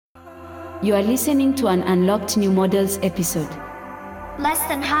You are listening to an Unlocked New Models episode. Less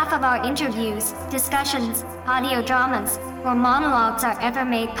than half of our interviews, discussions, audio dramas, or monologues are ever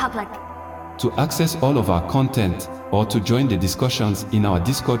made public. To access all of our content or to join the discussions in our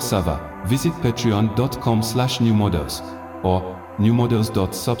Discord server, visit patreon.com/newmodels or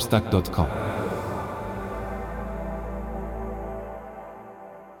newmodels.substack.com.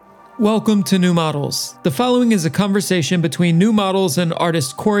 Welcome to New Models. The following is a conversation between New Models and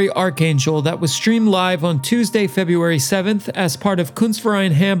artist Cory Arcangel that was streamed live on Tuesday, February 7th as part of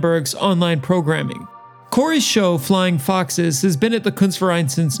Kunstverein Hamburg's online programming. Cory's show, Flying Foxes, has been at the Kunstverein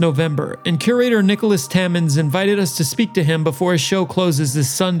since November, and curator Nicholas Tammins invited us to speak to him before his show closes this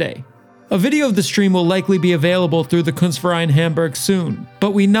Sunday. A video of the stream will likely be available through the Kunstverein Hamburg soon,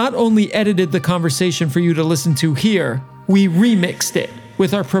 but we not only edited the conversation for you to listen to here, we remixed it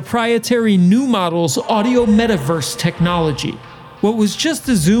with our proprietary New Models audio metaverse technology. What was just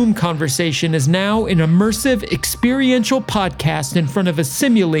a Zoom conversation is now an immersive, experiential podcast in front of a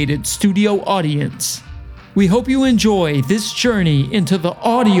simulated studio audience. We hope you enjoy this journey into the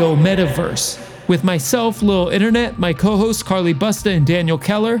audio metaverse with myself, Lil Internet, my co-hosts Carly Busta and Daniel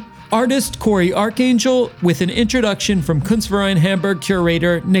Keller, artist Cory Arcangel, with an introduction from Kunstverein Hamburg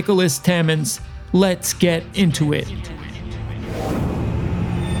curator Nicholas Tammins. Let's get into it.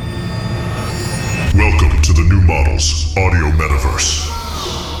 Welcome to the New Models Audio Metaverse.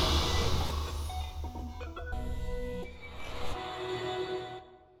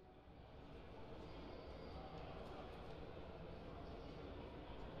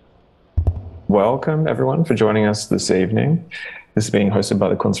 Welcome, everyone, for joining us this evening. This is being hosted by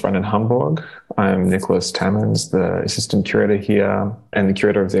the Kunstverein in Hamburg. I'm Nicholas Tammins, the assistant curator here and the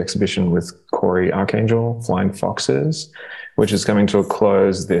curator of the exhibition with Cory Arcangel, Flying Foxes, which is coming to a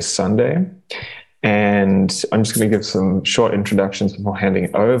close this Sunday. And I'm just going to give some short introductions before handing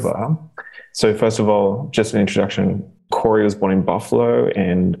it over. So first of all, just an introduction. Cory was born in Buffalo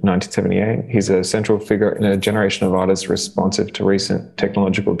in 1978. He's a central figure in a generation of artists responsive to recent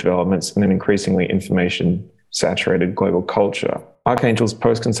technological developments in an increasingly information-saturated global culture. Arcangel's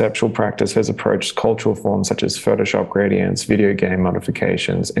post-conceptual practice has approached cultural forms such as Photoshop gradients, video game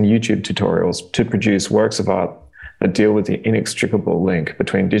modifications, and YouTube tutorials to produce works of art that deal with the inextricable link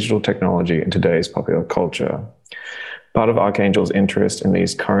between digital technology and today's popular culture. Part of Arcangel's interest in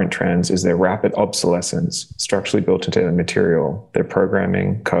these current trends is their rapid obsolescence, structurally built into their material, their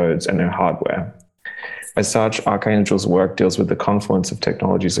programming, codes, and their hardware. As such, Arcangel's work deals with the confluence of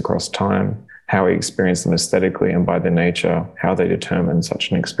technologies across time, how we experience them aesthetically, and by their nature, how they determine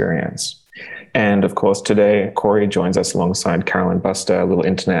such an experience. And of course, today, Cory joins us alongside Carolyn Buster, Little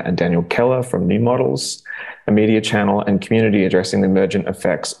Internet, and Daniel Keller from New Models, a media channel and community addressing the emergent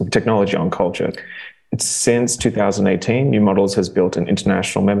effects of technology on culture. Since 2018, New Models has built an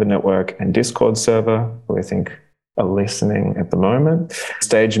international member network and Discord server, who I think are listening at the moment,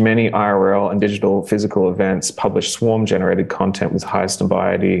 staged many IRL and digital physical events, published swarm-generated content with highest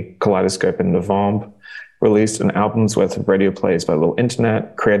notoriety, Kaleidoscope and November, released an album's worth of radio plays by Little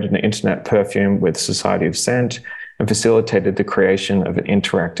Internet, created an internet perfume with Society of Scent, and facilitated the creation of an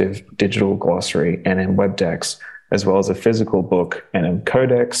interactive digital glossary, NM Webdex, as well as a physical book, NM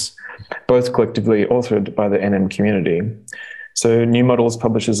Codex, both collectively authored by the NM community. So New Models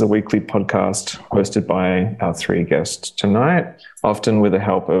publishes a weekly podcast hosted by our three guests tonight, often with the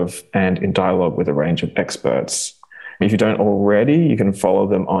help of and in dialogue with a range of experts. If you don't already, you can follow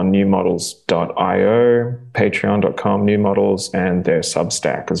them on newmodels.io, patreon.com, New Models, and their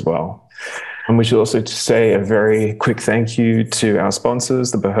Substack as well. And we should also say a very quick thank you to our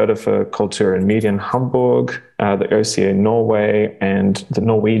sponsors, the Behörde for Kultur and Media in Hamburg, the OCA Norway, and the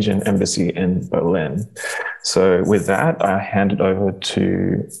Norwegian Embassy in Berlin. So with that, I hand it over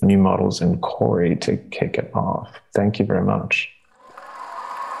to New Models and Cory to kick it off. Thank you very much.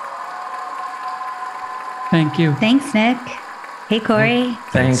 Thank you. Thanks, Nick. Hey, Cory.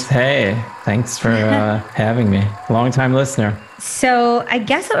 Thanks. Hey, thanks for having me. Long-time listener. So I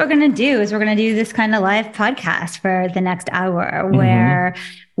guess what we're going to do is we're going to do this kind of live podcast for the next hour where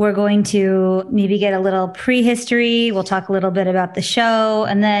we're going to maybe get a little prehistory. We'll talk a little bit about the show.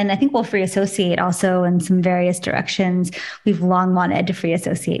 And then I think we'll free associate also in some various directions we've long wanted to free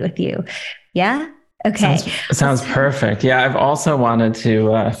associate with you. Yeah? Okay. Sounds perfect. Yeah, I've also wanted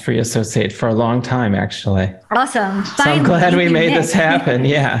to free associate for a long time, actually. Awesome. So I'm glad we made this happen.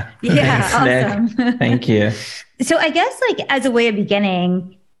 Yeah. Yeah. Thanks, awesome. Nick. Thank you. So I guess as a way of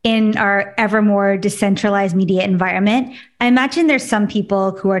beginning in our ever more decentralized media environment, I imagine there's some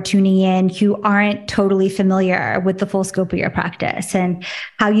people who are tuning in who aren't totally familiar with the full scope of your practice and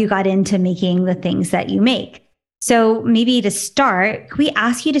how you got into making the things that you make. So maybe to start, can we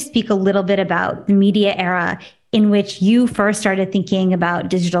ask you to speak a little bit about the media era in which you first started thinking about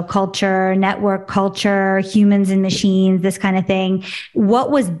digital culture, network culture, humans and machines, this kind of thing? What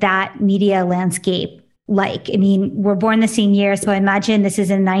was that media landscape like? I mean, we're born the same year, so I imagine this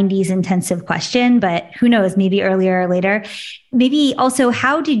is a 90s intensive question, but who knows, maybe earlier or later. Maybe also,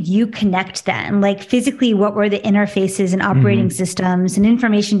 how did you connect then? Like physically, what were the interfaces and operating systems and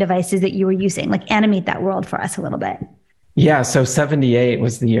information devices that you were using? Like animate that world for us a little bit. Yeah, so 78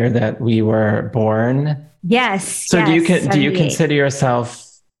 was the year that we were born. Yes. So yes, do you consider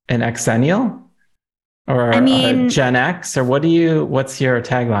yourself an Xennial or a Gen X, or what's your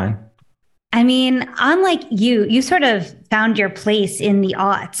tagline? I mean, unlike you sort of found your place in the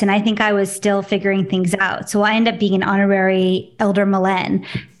aughts, and I think I was still figuring things out. So I end up being an honorary elder millenn,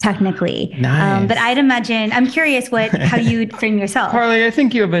 technically. Nice. But I'd imagine, I'm curious how you'd frame yourself. Carly, I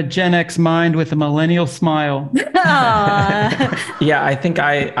think you have a Gen X mind with a millennial smile. Yeah, I think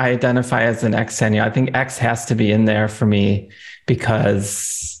I identify as an Xennial. I think X has to be in there for me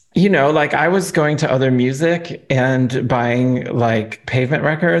because, like I was going to other music and buying like Pavement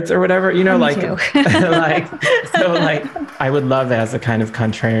records or whatever, like, I would love as a kind of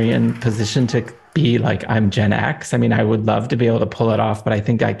contrarian position to be like, I'm Gen X. I mean, I would love to be able to pull it off, but I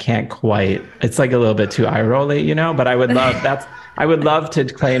think I can't quite. It's like a little bit too eye rolly, but I would love to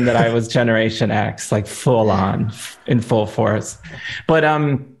claim that I was Generation X, like full on in full force. But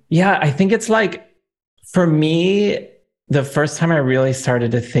yeah, I think it's like, for me, the first time I really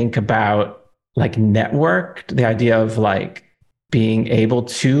started to think about like networked, the idea of like being able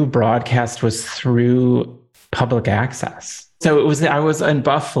to broadcast was through public access. So I was in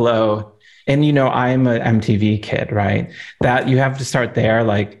Buffalo, and I'm an MTV kid, right? That you have to start there.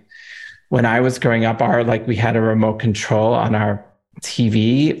 Like when I was growing up, we had a remote control on our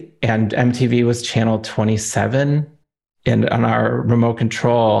TV, and MTV was channel 27, and on our remote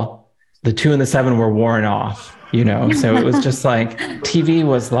control, the 2 and the 7 were worn off. So it was just like TV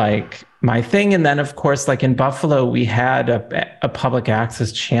was like my thing. And then, of course, like in Buffalo, we had a public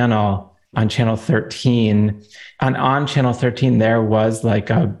access channel on channel 13. On channel 13, there was like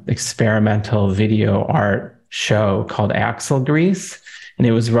a experimental video art show called Axle Grease. And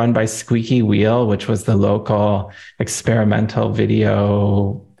it was run by Squeaky Wheel, which was the local experimental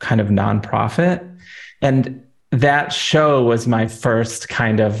video kind of nonprofit. And that show was my first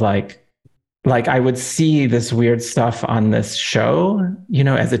kind of like I would see this weird stuff on this show,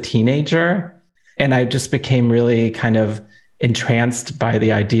 as a teenager. And I just became really kind of entranced by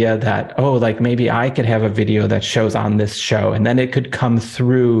the idea that, like maybe I could have a video that shows on this show, and then it could come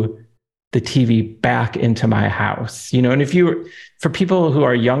through the TV back into my house, and for people who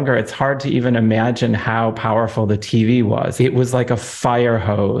are younger, it's hard to even imagine how powerful the TV was. It was like a fire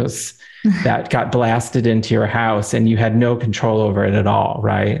hose that got blasted into your house, and you had no control over it at all,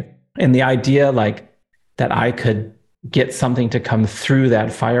 right? And the idea like that I could get something to come through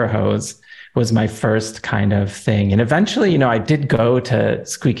that fire hose was my first kind of thing. And eventually, I did go to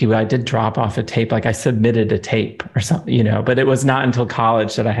Squeaky Wheel. I did drop off a tape, like I submitted a tape or something, but it was not until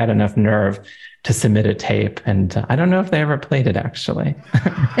college that I had enough nerve to submit a tape. And I don't know if they ever played it, actually.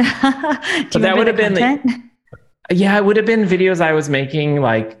 But that would have been yeah, it would have been videos I was making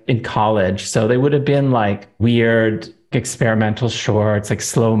like in college. So they would have been like weird experimental shorts, like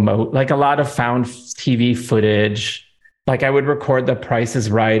slow-mo, like a lot of found TV footage. Like I would record The Price is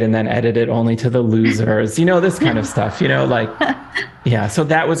Right and then edit it only to the losers, this kind of stuff, yeah. So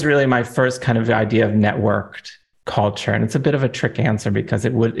that was really my first kind of idea of networked culture. And it's a bit of a trick answer because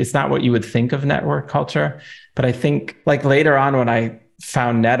it's not what you would think of network culture. But I think like later on when I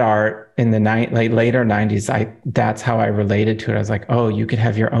found net art in the later 90s, that's how I related to it. I was like, oh, you could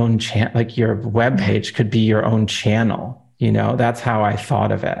have your own channel, like your web page could be your own channel. That's how I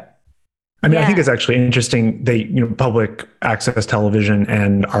thought of it. I mean, I think it's actually interesting. Public access television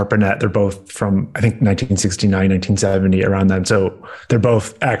and ARPANET, they're both from, I think, 1969, 1970, around then. So they're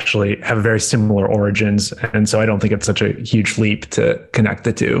both actually have very similar origins. And so I don't think it's such a huge leap to connect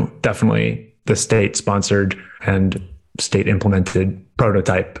the two. Definitely the state-sponsored and state-implemented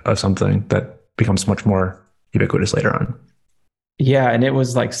prototype of something that becomes much more ubiquitous later on. Yeah, and it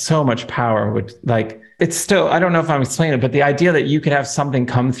was like so much power. It's still, I don't know if I'm explaining it, but the idea that you could have something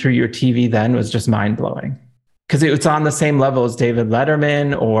come through your TV then was just mind-blowing. Because it's on the same level as David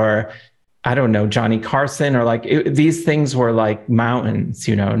Letterman or, I don't know, Johnny Carson, or these things were like mountains,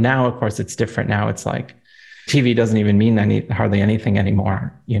 Now, of course, it's different. Now it's like TV doesn't even mean hardly anything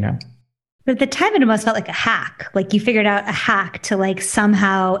anymore, But at the time, it almost felt like a hack. Like you figured out a hack to like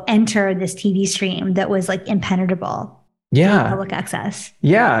somehow enter this TV stream that was like impenetrable. Yeah. Public access.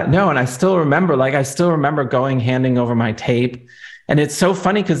 Yeah, no, and I still remember handing over my tape. And it's so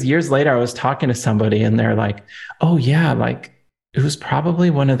funny because years later I was talking to somebody and they're like, oh yeah, like it was probably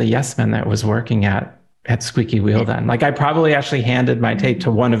one of the Yes Men that was working at Squeaky Wheel then. Like I probably actually handed my tape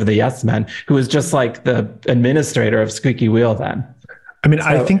to one of the Yes Men who was just like the administrator of Squeaky Wheel then. I mean,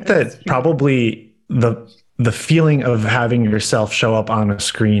 I think that probably the feeling of having yourself show up on a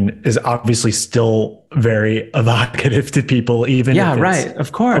screen is obviously still very evocative to people, even if it's right.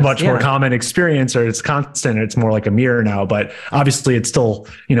 Of course. a much more common experience, or it's constant, or it's more like a mirror now. But obviously it's still,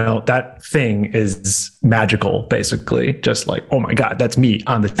 that thing is magical, basically. Just like, oh my God, that's me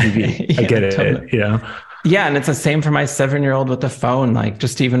on the TV. I get it. Totally. Yeah, and it's the same for my 7-year-old with the phone, like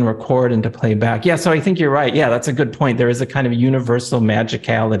just to even record and to play back. Yeah, so I think you're right. Yeah, that's a good point. There is a kind of universal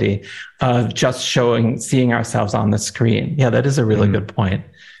magicality of just seeing ourselves on the screen. Yeah, that is a really good point.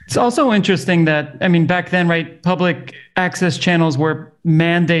 It's also interesting that, I mean, back then, right, public access channels were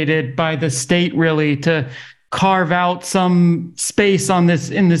mandated by the state really to carve out some space in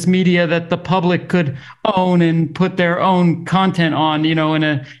this media that the public could own and put their own content on, in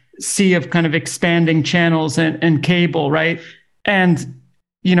a sea of kind of expanding channels and cable, right? And,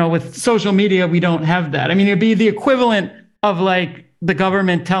 with social media, we don't have that. I mean, it'd be the equivalent of like the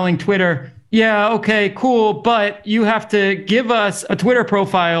government telling Twitter, yeah, okay, cool, but you have to give us a Twitter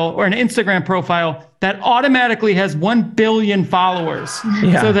profile or an Instagram profile that automatically has 1 billion followers,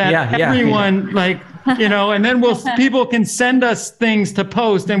 so that everyone and then people can send us things to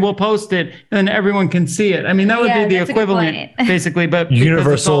post and we'll post it and everyone can see it. I mean, that would be the equivalent basically, but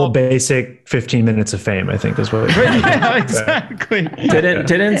universal basic 15 minutes of fame, I think is what. Yeah, exactly.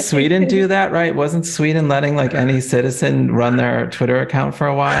 Didn't Sweden do that, right? Wasn't Sweden letting like any citizen run their Twitter account for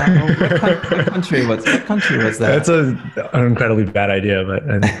a while? What country was that? That's an incredibly bad idea, but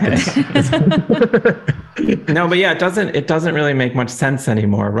no, but yeah, it doesn't really make much sense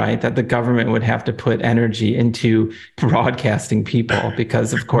anymore, right? That the government would have to put energy into broadcasting people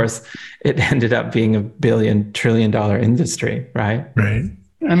because, of course, it ended up being $1 billion-trillion industry, right? Right.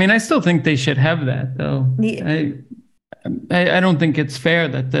 I mean, I still think they should have that, though. Yeah. I don't think it's fair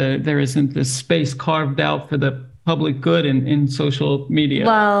that there isn't this space carved out for the public good in social media.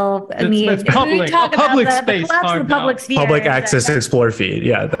 Well, I mean, that's public space carved public out. sphere, public access explore feed.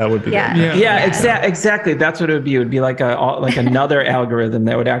 Yeah, that would be. Exactly. That's what it would be. It would be like another algorithm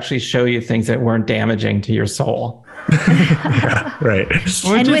that would actually show you things that weren't damaging to your soul. Right.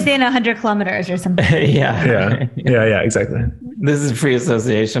 And within 100 kilometers or something. Yeah, exactly. This is free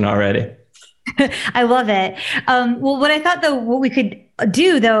association already. I love it. Well, what I thought what we could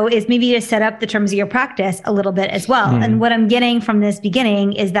do though is maybe to set up the terms of your practice a little bit as well. And what I'm getting from this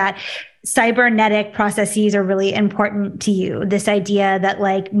beginning is that cybernetic processes are really important to you. This idea that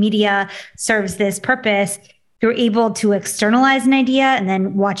like media serves this purpose, you're able to externalize an idea and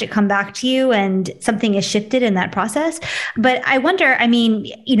then watch it come back to you and something is shifted in that process. But I wonder, I mean,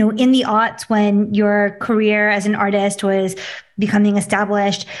 in the aughts when your career as an artist was becoming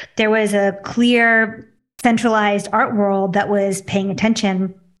established, there was a clear centralized art world that was paying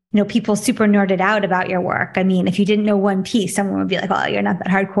attention. People super nerded out about your work. I mean, if you didn't know One Piece, someone would be like, "Oh, you're not that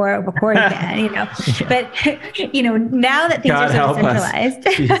hardcore of a Cory fan," Yeah. But now that things are so decentralized,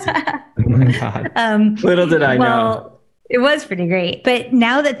 oh my God. Little did I know. It was pretty great. But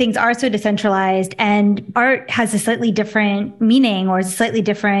now that things are so decentralized and art has a slightly different meaning or slightly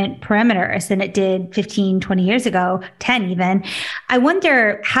different parameters than it did 15, 20 years ago, 10 even, I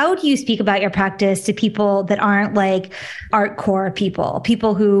wonder, how do you speak about your practice to people that aren't like art core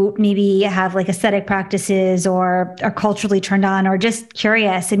people who maybe have like aesthetic practices or are culturally turned on or just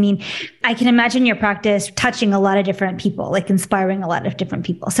curious? I mean, I can imagine your practice touching a lot of different people, like inspiring a lot of different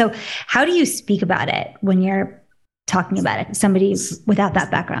people. So how do you speak about it when you're talking about it, somebody without that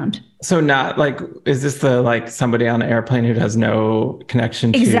background? So not like, is this somebody on an airplane who has no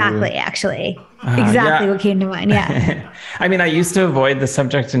connection to... Exactly, actually. Exactly what came to mind, yeah. I mean, I used to avoid the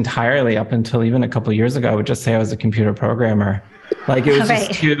subject entirely up until even a couple of years ago. I would just say I was a computer programmer. Like it was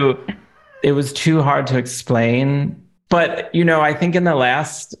it was too hard to explain. But, I think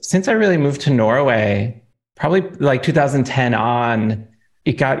since I really moved to Norway, probably like 2010 on,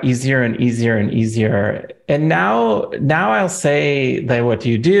 it got easier and easier and easier. And now I'll say that, what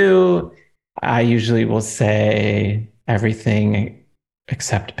do you do? I usually will say everything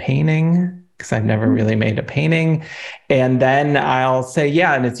except painting, because I've never really made a painting. And then I'll say,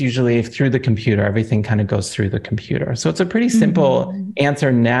 yeah, and it's usually through the computer. Everything kind of goes through the computer. So it's a pretty simple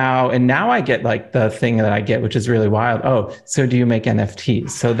answer now. And now I get like the thing that I get, which is really wild. Oh, so do you make NFTs?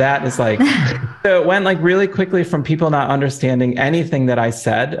 So that is like, so it went like really quickly from people not understanding anything that I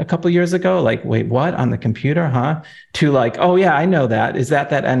said a couple of years ago, like, wait, what, on the computer, huh? To like, oh yeah, I know that. Is that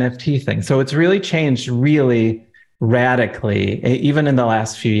NFT thing? So it's really changed really radically, even in the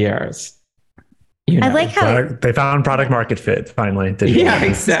last few years. I like how they found product market fit finally. Yeah,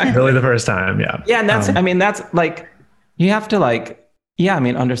 exactly. Really the first time. Yeah. Yeah. And that's, I mean, that's like, you have to like, yeah, I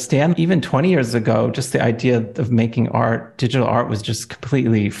mean, understand even 20 years ago, just the idea of making art, digital art was just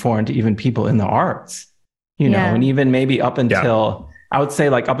completely foreign to even people in the arts, you know, and even maybe up until, I would say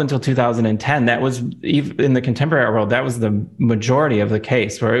like up until 2010, that was even in the contemporary world, that was the majority of the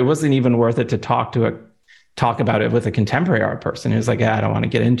case where it wasn't even worth it to talk about it with a contemporary art person who's like, yeah, I don't want to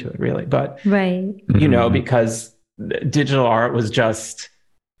get into it really. But, you know, because digital art was just,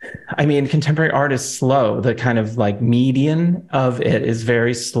 I mean, contemporary art is slow. The kind of like median of it is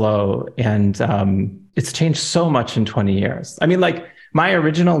very slow. And it's changed so much in 20 years. I mean, like my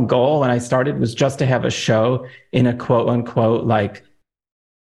original goal when I started was just to have a show in a quote unquote, like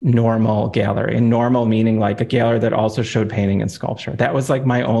normal gallery, and normal meaning like a gallery that also showed painting and sculpture. That was like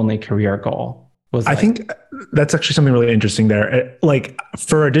my only career goal. I think that's actually something really interesting there. Like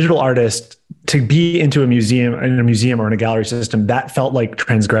for a digital artist to be into a museum or in a gallery system, that felt like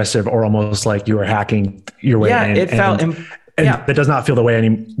transgressive or almost like you were hacking your way in. It felt, and that does not feel that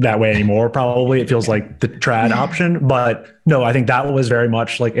way anymore. Probably it feels like the trad option, but no, I think that was very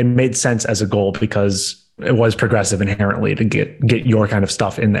much like it made sense as a goal because it was progressive inherently to get your kind of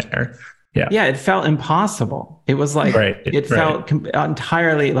stuff in there. Yeah, it felt impossible. It was like, it felt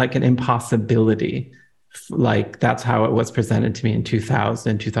entirely like an impossibility. Like that's how it was presented to me in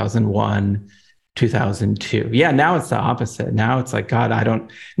 2000, 2001, 2002. Yeah, now it's the opposite. Now it's like,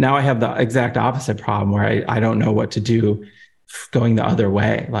 God, now I have the exact opposite problem where I don't know what to do going the other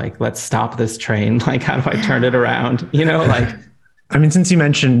way. Like, let's stop this train. Like, how do I turn it around? You know, like. I mean, since you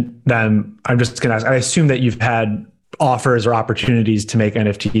mentioned them, I'm just going to ask, I assume that you've had offers or opportunities to make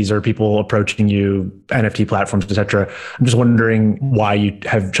NFTs or people approaching you, NFT platforms, etc. I'm just wondering why you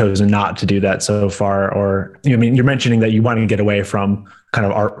have chosen not to do that so far. Or, I mean, you're mentioning that you want to get away from kind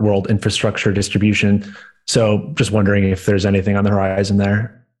of art world infrastructure distribution. So just wondering if there's anything on the horizon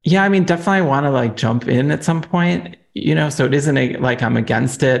there. Yeah, I mean, definitely want to like jump in at some point, you know, so it isn't like I'm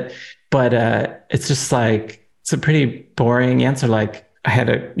against it, but it's just like, it's a pretty boring answer. Like, I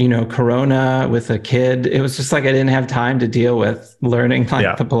had Corona with a kid. It was just like, I didn't have time to deal with learning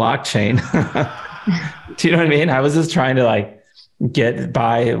like the blockchain. Do you know what I mean? I was just trying to like get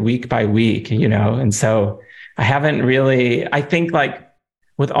by week, you know? And so I haven't really, I think like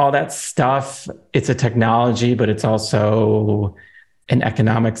with all that stuff, it's a technology, but it's also an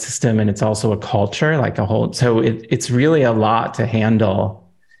economic system and it's also a culture, like a whole, so it's really a lot to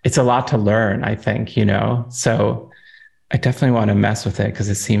handle. It's a lot to learn, I think, you know? So I definitely want to mess with it because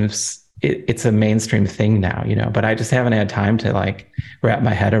it seems it's a mainstream thing now, you know, but I just haven't had time to like wrap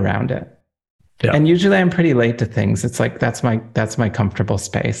my head around it. Yeah. And usually I'm pretty late to things. It's like, that's my comfortable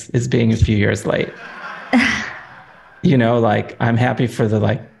space, is being a few years late. You know, like I'm happy for the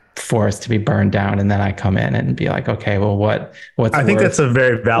like forest to be burned down and then I come in and be like, okay, well, what's I think that's a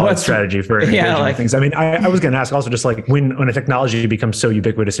very valid strategy for things. I mean, I was going to ask also just like when a technology becomes so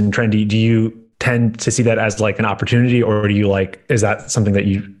ubiquitous and trendy, do you tend to see that as like an opportunity, or do you like, is that something that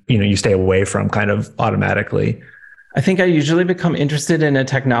you stay away from kind of automatically? I think I usually become interested in a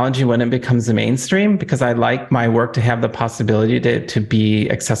technology when it becomes the mainstream, because I like my work to have the possibility to be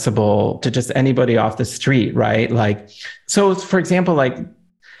accessible to just anybody off the street, right? Like, so for example, like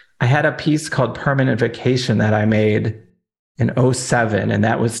I had a piece called Permanent Vacation that I made in 2007, and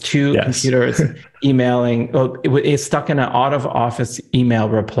that was two computers emailing. Well, it's stuck in an out of office email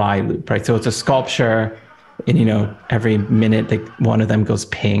reply loop, right? So it's a sculpture, and every minute one of them goes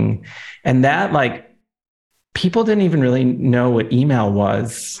ping, and that like people didn't even really know what email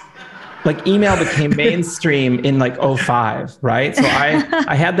was. Like email became mainstream in like 2005, right? So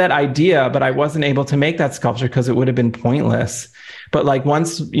I had that idea, but I wasn't able to make that sculpture because it would have been pointless. But like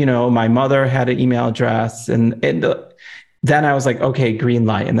once, my mother had an email address and then I was like, okay, green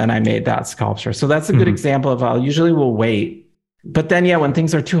light. And then I made that sculpture. So that's a good example of how usually we'll wait. But then, when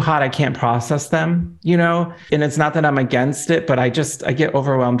things are too hot, I can't process them, and it's not that I'm against it, but I get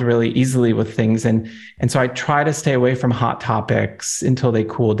overwhelmed really easily with things. And so I try to stay away from hot topics until they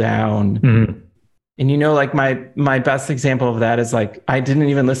cool down. And like my best example of that is like, I didn't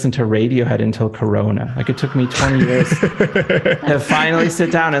even listen to Radiohead until Corona. Like it took me 20 years to finally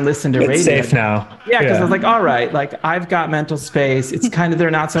sit down and listen to Radiohead. It's safe now. Yeah, because I was like, all right, like I've got mental space. It's kind of,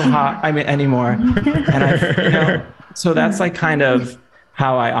 they're not so hot anymore. And so that's like kind of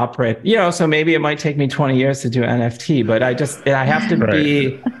how I operate. So maybe it might take me 20 years to do NFT, but I have to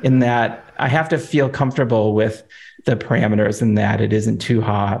be in that, I have to feel comfortable with the parameters in that it isn't too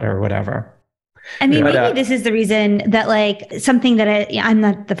hot or whatever. I mean, maybe this is the reason that like something that I'm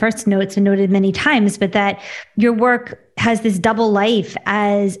not the first to note, it's been noted many times, but that your work has this double life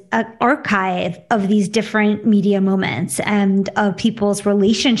as an archive of these different media moments and of people's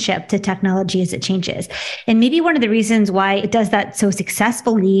relationship to technology as it changes. And maybe one of the reasons why it does that so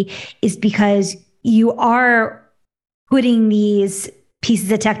successfully is because you are putting these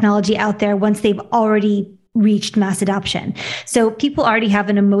pieces of technology out there once they've already reached mass adoption. So people already have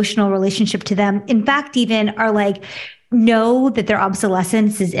an emotional relationship to them. In fact, even are like, know that their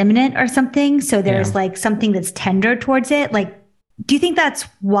obsolescence is imminent or something. So there's like something that's tender towards it. Like, do you think that's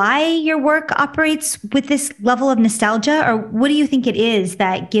why your work operates with this level of nostalgia? Or what do you think it is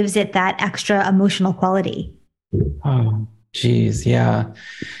that gives it that extra emotional quality? Oh, geez. Yeah.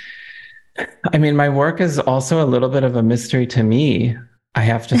 I mean, my work is also a little bit of a mystery to me, I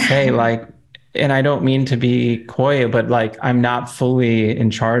have to say, like, and I don't mean to be coy, but like, I'm not fully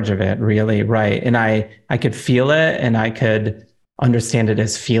in charge of it really. Right. And I could feel it and I could understand it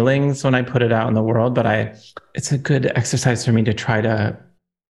as feelings when I put it out in the world, but it's a good exercise for me to try to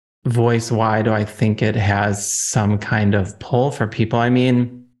voice why do I think it has some kind of pull for people. I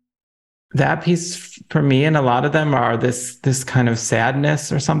mean, that piece for me, and a lot of them are this kind of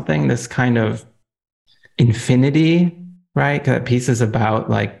sadness or something, this kind of infinity, right? That piece is about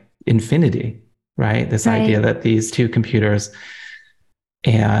like infinity, right? This idea that these two computers,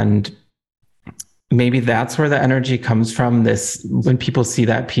 and maybe that's where the energy comes from. This, when people see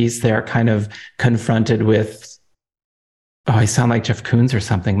that piece, they're kind of confronted with, oh, I sound like Jeff Koons or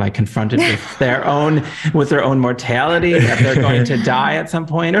something, like confronted with their own mortality, that they're going to die at some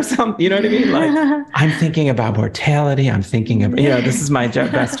point or something. You know what I mean? Like, I'm thinking about mortality. I'm thinking of, this is my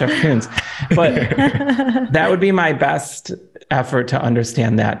best Jeff Koons. But that would be my best effort to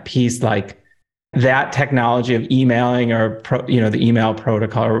understand that piece, like that technology of emailing or, the email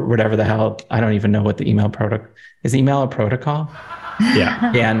protocol or whatever the hell. I don't even know what the email protocol is. Email a protocol?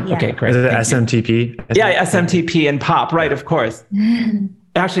 Yeah. Okay, great. Is it SMTP? Yeah, SMTP and POP, right, of course.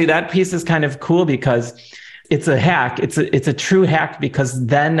 Actually, that piece is kind of cool because it's a hack. It's a true hack because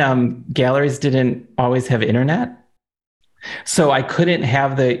then galleries didn't always have internet. So I couldn't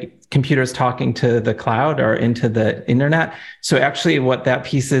have the computers talking to the cloud or into the internet. So actually what that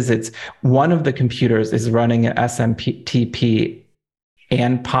piece is, it's one of the computers is running an SMTP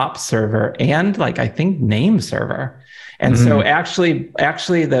and POP server and like, I think name server. And so actually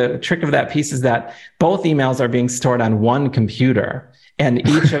the trick of that piece is that both emails are being stored on one computer, and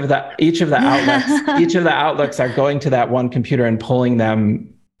each of the outlets are going to that one computer and pulling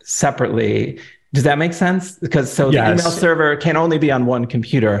them separately. Does that make sense? Because the email server can only be on one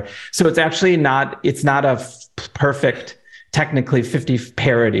computer. So it's actually not a perfect, technically 50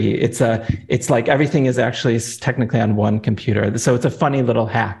 parity. It's like everything is actually technically on one computer. So it's a funny little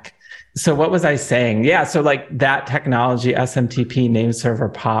hack. So what was I saying? Yeah. So like that technology, SMTP, name server,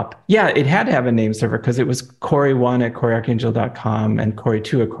 POP. Yeah, it had to have a name server because it was Cory1 at CoryArcangel.com and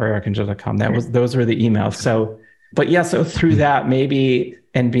Cory2 at CoryArcangel.com. Those were the emails. So through that maybe,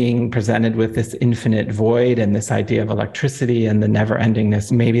 and being presented with this infinite void and this idea of electricity and the never endingness,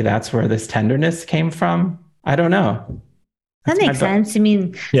 maybe that's where this tenderness came from. I don't know. That makes sense. I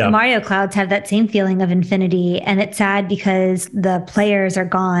mean, the Mario clouds have that same feeling of infinity, and it's sad because the players are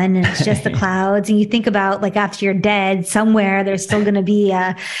gone and it's just the clouds. And you think about like after you're dead, somewhere there's still going to be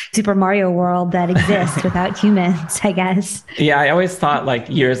a Super Mario world that exists without humans, I guess. Yeah, I always thought like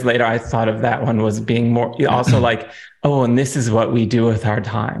years later, I thought of that one was being more also like, oh, and this is what we do with our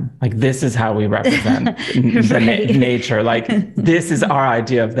time. Like, this is how we represent nature. Like, this is our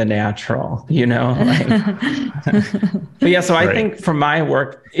idea of the natural, But so I think for my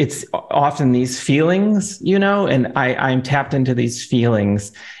work, it's often these feelings, and I'm tapped into these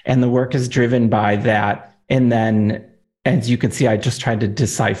feelings, and the work is driven by that. And then, as you can see, I just tried to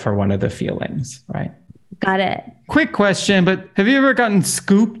decipher one of the feelings, right? Got it. Quick question, but have you ever gotten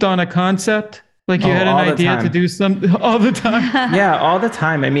scooped on a concept? Like you had an idea to do something all the time? Yeah, all the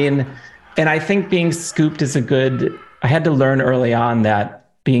time. I mean, and I think being scooped is I had to learn early on that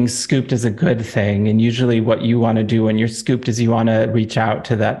being scooped is a good thing. And usually what you want to do when you're scooped is you want to reach out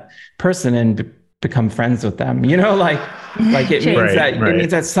to that person and become friends with them, you know, like it means it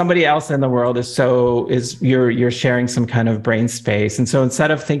means that somebody else in the world you're sharing some kind of brain space. And so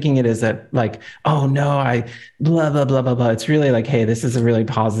instead of thinking it is like, oh no, I blah, blah, blah, blah, blah, it's really like, hey, this is a really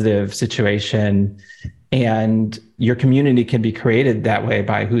positive situation. And your community can be created that way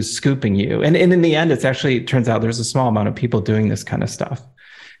by who's scooping you. And in the end, it turns out there's a small amount of people doing this kind of stuff,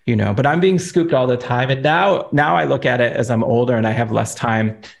 you know, but I'm being scooped all the time. And now I look at it as I'm older and I have less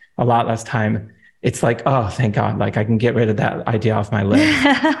time, a lot less time. It's like, oh, thank God, like I can get rid of that idea off my list.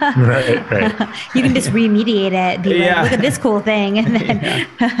 Right. You can just remediate it. Be like, look at this cool thing. And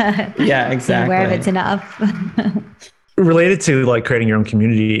then exactly. Be aware of it's enough. Related to like creating your own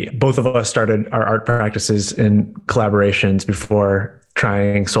community, both of us started our art practices in collaborations before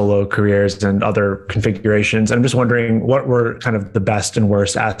trying solo careers and other configurations. And I'm just wondering, what were kind of the best and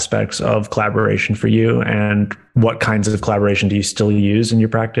worst aspects of collaboration for you, and what kinds of collaboration do you still use in your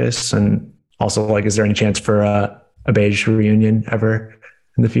practice? And also, like, is there any chance for a beige reunion ever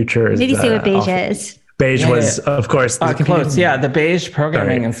in the future? Maybe say what beige is. Beige was, of course, close. Yeah, the beige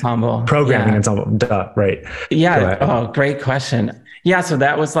programming ensemble. Ensemble. Duh, right. Yeah. Oh, great question. Yeah, so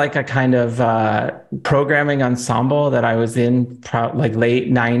that was like a kind of programming ensemble that I was in, like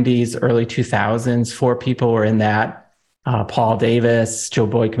late 90s, early 2000s. 4 people were in that. Paul Davis, Joe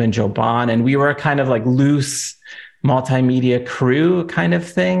Boykman, Joe Bond. And we were a kind of like loose multimedia crew kind of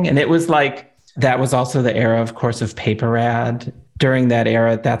thing. And it was like, that was also the era, of course, of paper rad. During that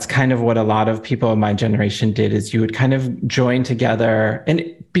era, that's kind of what a lot of people of my generation did, is you would kind of join together.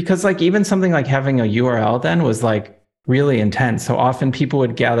 And because like even something like having a URL then was like really intense. So often people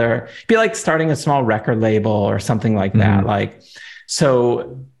would gather, be like starting a small record label or something like that. Like,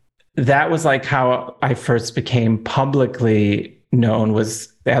 so that was like how I first became publicly known,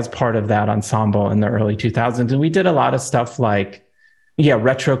 was as part of that ensemble in the early 2000s. And we did a lot of stuff like,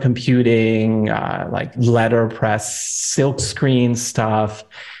 retro computing, like letterpress, silk screen stuff.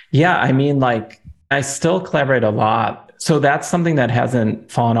 Yeah, I mean, like I still collaborate a lot. So that's something that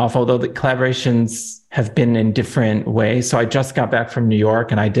hasn't fallen off, although the collaborations have been in different ways. So I just got back from New York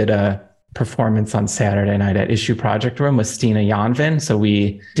and I did a performance on Saturday night at Issue Project Room with Stina Janvin. So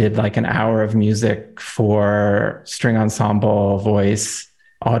we did like an hour of music for string ensemble, voice,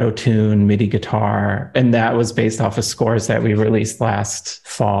 auto-tune, MIDI guitar. And that was based off of scores that we released last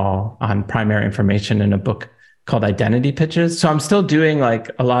fall on Primary Information in a book called Identity Pitches. So I'm still doing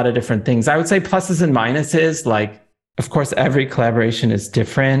like a lot of different things. I would say pluses and minuses, like, of course, every collaboration is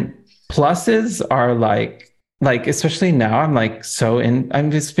different. Pluses are like, especially now, I'm like,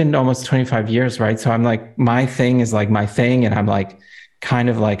 it's been almost 25 years, right? So I'm like, my thing is like my thing. And I'm like, kind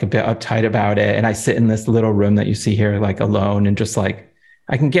of like a bit uptight about it. And I sit in this little room that you see here, like alone, and just like,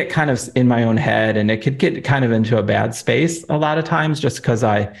 I can get kind of in my own head, and it could get kind of into a bad space a lot of times just because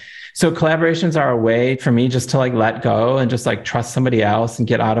so collaborations are a way for me just to like let go and just like trust somebody else and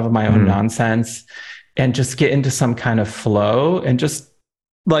get out of my own nonsense and just get into some kind of flow. And just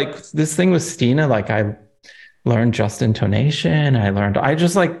like this thing with Stina, like I learned just intonation. I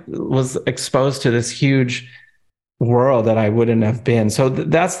just like was exposed to this huge world that I wouldn't have been. So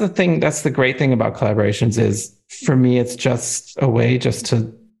that's the thing. That's the great thing about collaborations is, for me, it's just a way just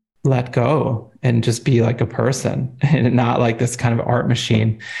to let go and just be like a person and not like this kind of art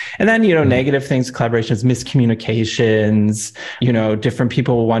machine. And then, negative things, collaborations, miscommunications, different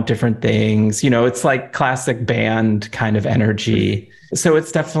people want different things, it's like classic band kind of energy. So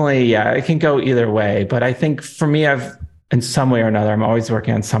it's definitely, it can go either way. But I think for me, in some way or another, I'm always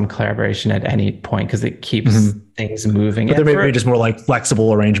working on some collaboration at any point because it keeps things moving. But there may be just more like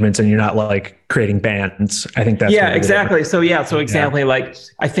flexible arrangements, and you're not like creating bands. I think that's exactly. So exactly. Like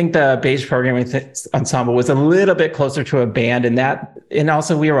I think the beige programming ensemble was a little bit closer to a band, and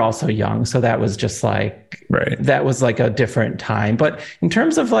also we were also young, so that was just like that was like a different time. But in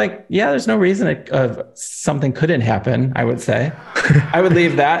terms of like, there's no reason something couldn't happen. I would say I would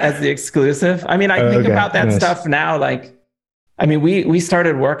leave that as the exclusive. I mean, I think about that stuff now, like. I mean, we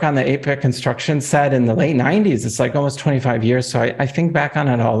started work on the 8-bit construction set in the late 90s. It's like almost 25 years. So I think back on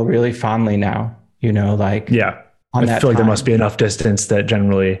it all really fondly now, I feel like there must be enough distance that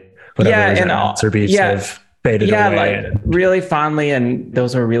generally whatever beats have faded away. Like really fondly. And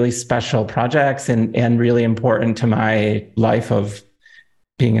those are really special projects and really important to my life of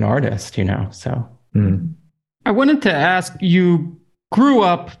being an artist, so. I wanted to ask, you grew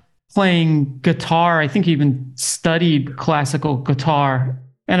up playing guitar. I think you even studied classical guitar.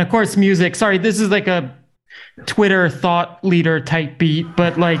 And of course, music. Sorry, this is like a Twitter thought leader type beat,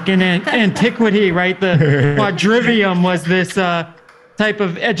 but like in antiquity, right? The quadrivium was this type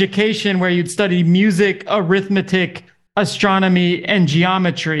of education where you'd study music, arithmetic, astronomy and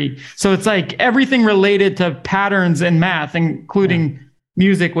geometry. So it's like everything related to patterns and math, including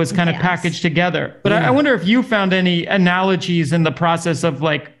music, was kind of packaged together. But I wonder if you found any analogies in the process of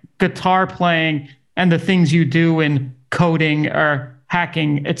like guitar playing and the things you do in coding or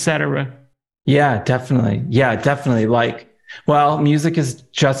hacking, etc. Yeah, definitely. Yeah, definitely. Like, well, music is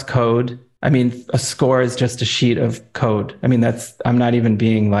just code. I mean, a score is just a sheet of code. I mean, I'm not even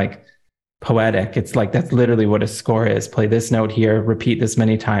being like poetic. It's like, that's literally what a score is. Play this note here, repeat this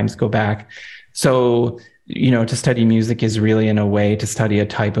many times, go back. So, to study music is really in a way to study a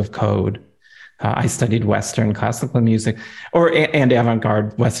type of code. I studied Western classical music and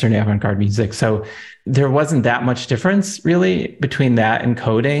avant-garde, Western avant-garde music. So there wasn't that much difference really between that and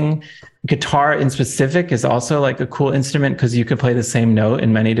coding. Guitar in specific is also like a cool instrument because you could play the same note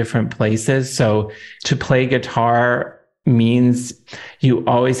in many different places. So to play guitar means you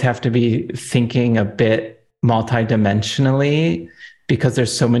always have to be thinking a bit multidimensionally because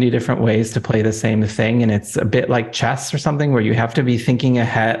there's so many different ways to play the same thing. And it's a bit like chess or something where you have to be thinking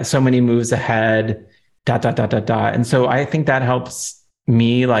ahead, so many moves ahead, ... And so I think that helps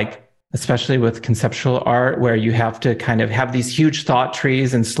me, like, especially with conceptual art, where you have to kind of have these huge thought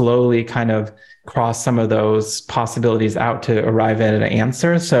trees and slowly kind of cross some of those possibilities out to arrive at an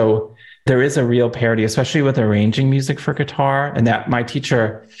answer. So there is a real parity, especially with arranging music for guitar. And that my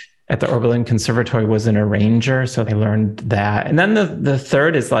teacher at the Oberlin Conservatory was an arranger, so I learned that. And then the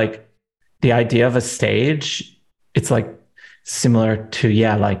third is like the idea of a stage. It's like similar to,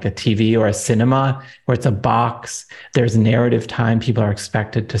 like a TV or a cinema, where it's a box. There's narrative time. People are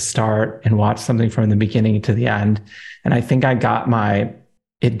expected to start and watch something from the beginning to the end. And I think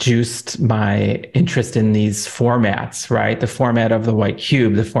it juiced my interest in these formats, right? The format of the white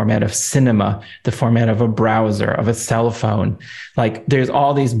cube, the format of cinema, the format of a browser, of a cell phone. Like, there's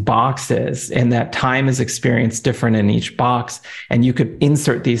all these boxes, and that time is experienced different in each box. And you could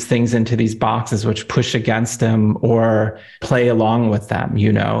insert these things into these boxes, which push against them or play along with them,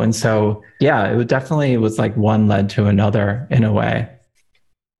 And so, it definitely was like one led to another in a way.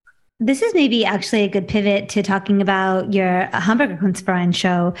 This is maybe actually a good pivot to talking about your Hamburger Kunstverein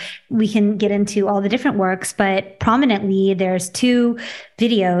show. We can get into all the different works, but prominently there's 2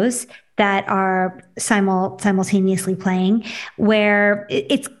 videos that are simultaneously playing, where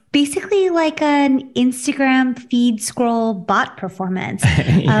it's basically like an Instagram feed scroll bot performance.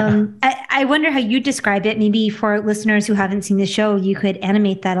 I wonder how you describe it. Maybe for listeners who haven't seen the show, you could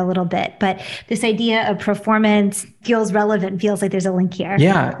animate that a little bit. But this idea of performance feels relevant, feels like there's a link here.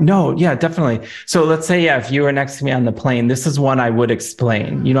 Yeah, definitely. So let's say, if you were next to me on the plane, this is one I would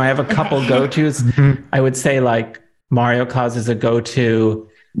explain. I have a couple go-tos. I would say like Mario Cause is a go-to.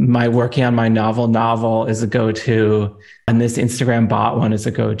 My working on my novel is a go-to, and this Instagram bot one is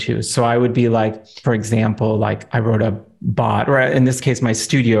a go-to. So I would be like, for example, like I wrote a bot, or in this case, my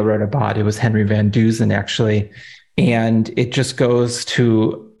studio wrote a bot. It was Henry Van Dusen, actually. And it just goes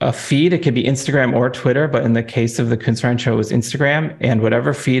to a feed. It could be Instagram or Twitter, but in the case of the Kunstverein show, it was Instagram. And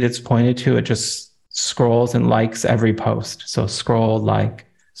whatever feed it's pointed to, it just scrolls and likes every post. So scroll, like.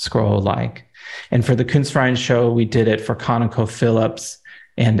 And for the Kunstverein show, we did it for ConocoPhillips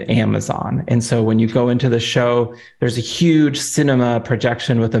and Amazon. And so when you go into the show, there's a huge cinema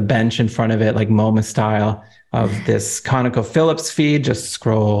projection with a bench in front of it, like MoMA style, of this ConocoPhillips feed, just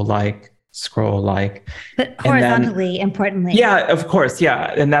scroll, like. But horizontally, importantly. Yeah, of course.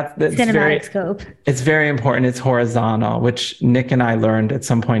 Yeah. And that's cinematic scope. It's very important. It's horizontal, which Nick and I learned at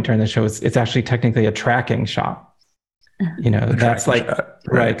some point during the show. It's actually technically a tracking shot. That's like,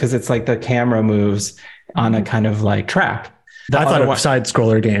 right. Because it's like the camera moves on a kind of like track. I thought of side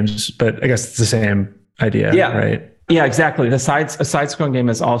scroller games, but I guess it's the same idea, right? Yeah, exactly. A side scrolling game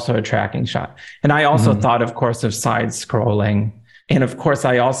is also a tracking shot. And I also thought, of course, of side scrolling. And of course,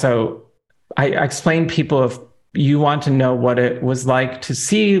 I explain people, if you want to know what it was like to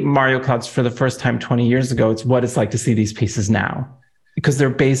see Mario Clouds for the first time 20 years ago, it's what it's like to see these pieces now, because they're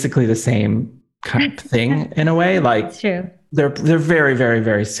basically the same kind of thing in a way. Like, it's true. They're very, very,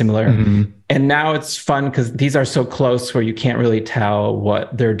 very similar. And now it's fun because these are so close where you can't really tell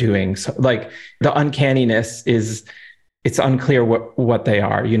what they're doing. So like the uncanniness is, it's unclear what they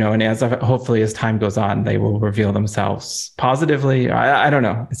are, and hopefully as time goes on, they will reveal themselves positively. I don't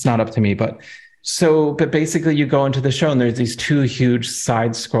know. It's not up to me, but basically you go into the show and there's these 2 huge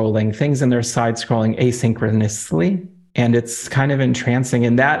side scrolling things, and they're side scrolling asynchronously. And it's kind of entrancing,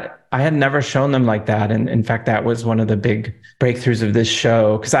 and that I had never shown them like that. And in fact, that was one of the big breakthroughs of this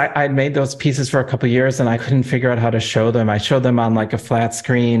show, because I'd made those pieces for a couple of years and I couldn't figure out how to show them. I showed them on like a flat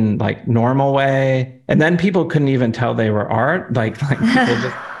screen, like normal way. And then people couldn't even tell they were art. Like people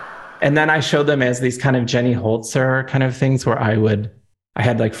just And then I showed them as these kind of Jenny Holzer kind of things where I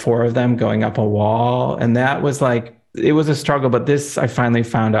had like 4 of them going up a wall. And that was like, it was a struggle, but this, I finally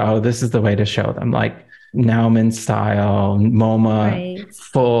found out, oh, this is the way to show them, like Nauman style, MoMA, Right.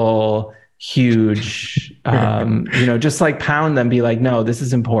 full, huge, just like pound them, be like, no, this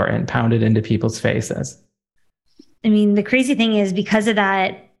is important, pound it into people's faces. I mean, the crazy thing is because of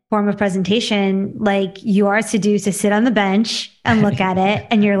that form of presentation, like you are seduced to sit on the bench and look at it.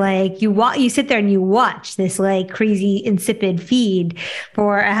 And you're like, you sit there and you watch this like crazy insipid feed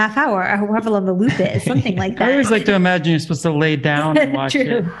for a half hour or however long the loop is, something like that. I always like to imagine you're supposed to lay down and watch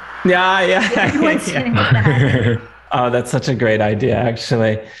it. Yeah. Oh, that's such a great idea,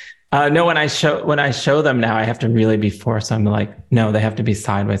 actually. No, when I show them now, I have to really be forced. I'm like, no, they have to be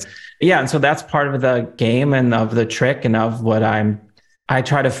sideways. Yeah. And so that's part of the game and of the trick and of what I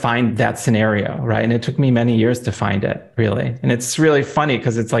try to find that scenario, right? And it took me many years to find it, really. And it's really funny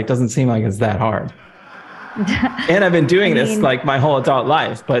because it's like, doesn't seem like it's that hard. And I've been doing this like my whole adult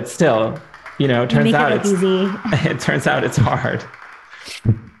life, but still, it turns out it's easy. It turns out it's hard.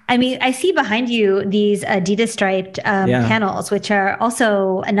 I mean, I see behind you these Adidas striped panels, which are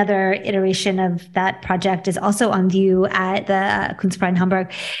also another iteration of that project, is also on view at the Kunstverein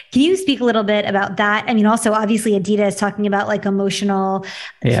Hamburg. Can you speak a little bit about that? I mean, also obviously Adidas talking about like emotional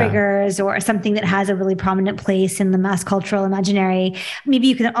triggers or something that has a really prominent place in the mass cultural imaginary. Maybe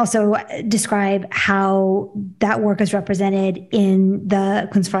you can also describe how that work is represented in the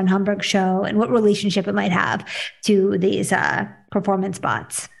Kunstverein Hamburg show and what relationship it might have to these performance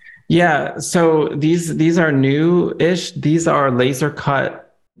bots. Yeah, so these are new-ish. These are laser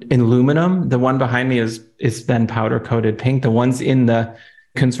cut in aluminum. The one behind me is then powder coated pink. The ones in the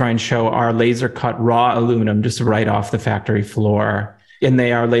Kunstverein show are laser cut raw aluminum, just right off the factory floor. And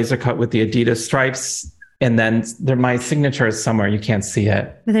they are laser cut with the Adidas stripes. And then my signature is somewhere, you can't see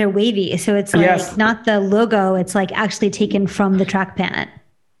it. They're wavy, so it's like not the logo, it's like actually taken from the track pant.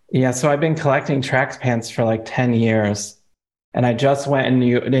 Yeah, so I've been collecting track pants for like 10 years. And I just went in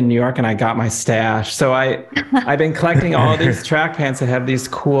New York and I got my stash. So I've been collecting all these track pants that have these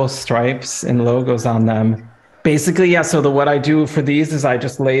cool stripes and logos on them. Basically, yeah. So what I do for these is I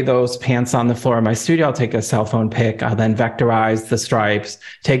just lay those pants on the floor in my studio. I'll take a cell phone pic. I'll then vectorize the stripes,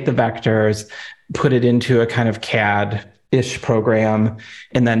 take the vectors, put it into a kind of CAD-ish program,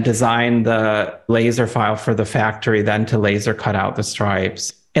 and then design the laser file for the factory, then to laser cut out the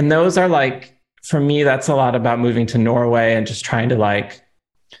stripes. And those are like, for me, that's a lot about moving to Norway and just trying to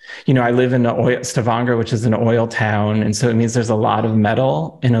I live in Stavanger, which is an oil town. And so it means there's a lot of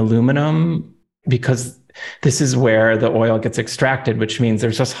metal and aluminum because this is where the oil gets extracted, which means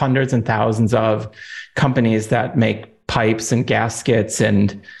there's just hundreds and thousands of companies that make pipes and gaskets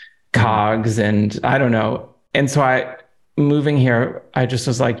and cogs and I don't know. And so moving here, I just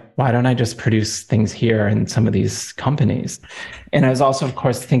was like, why don't I just produce things here in some of these companies? And I was also, of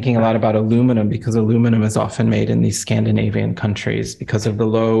course, thinking a lot about aluminum because aluminum is often made in these Scandinavian countries because of the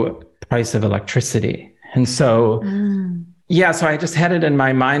low price of electricity. And so, so I just had it in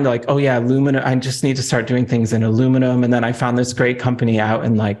my mind, like, oh yeah, aluminum, I just need to start doing things in aluminum. And then I found this great company out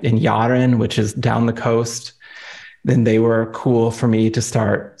in Jaren, which is down the coast. Then they were cool for me to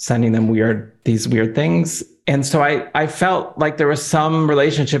start sending them these weird things. And so I felt like there was some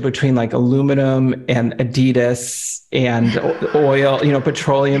relationship between like aluminum and Adidas and oil,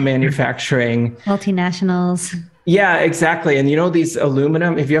 petroleum manufacturing. Multinationals. Yeah, exactly. And these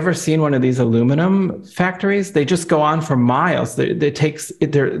aluminum, have you ever seen one of these aluminum factories? They just go on for miles.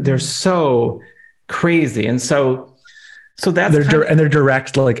 They're so crazy. And so that's they're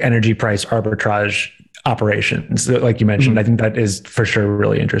direct like energy price arbitrage operations, like you mentioned. I think that is for sure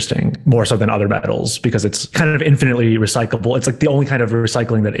really interesting, more so than other metals, because it's kind of infinitely recyclable. It's like the only kind of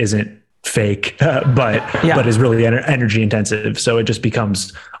recycling that isn't fake, but is really energy intensive. So it just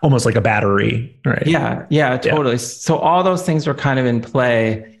becomes almost like a battery, right? Yeah, totally. So all those things were kind of in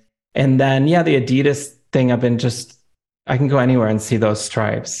play. And then, the Adidas thing, I can go anywhere and see those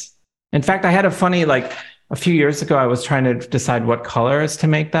stripes. In fact, I had a funny, a few years ago, I was trying to decide what colors to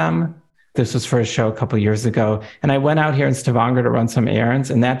make them. This was for a show a couple of years ago. And I went out here in Stavanger to run some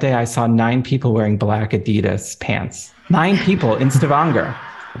errands. And that day I saw 9 people wearing black Adidas pants. 9 people in Stavanger.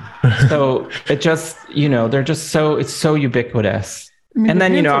 So it just, it's so ubiquitous. I mean, and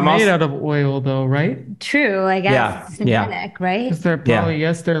then, I'm made out of oil though, right? True, I guess. Synthetic, right? Because they're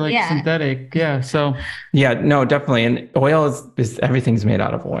polyester, synthetic. Yeah. So. Yeah, no, definitely. And oil is everything's made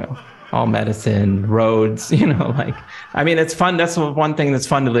out of oil. All medicine, roads, it's fun. That's one thing that's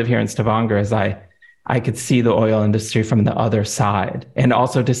fun to live here in Stavanger is I I could see the oil industry from the other side, and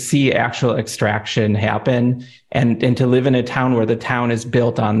also to see actual extraction happen, and to live in a town where the town is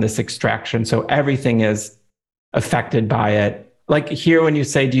built on this extraction. So everything is affected by it. Like here, when you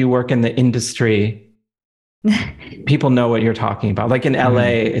say, do you work in the industry? People know what you're talking about. Like in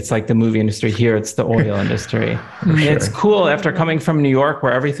LA, it's like the movie industry. Here, it's the oil industry. And it's cool after coming from New York,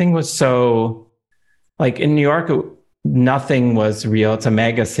 where everything was so, like in New York, nothing was real. It's a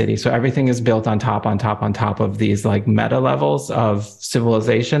mega city. So everything is built on top of these like meta levels of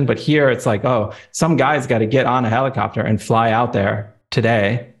civilization. But here it's like, oh, some guy's got to get on a helicopter and fly out there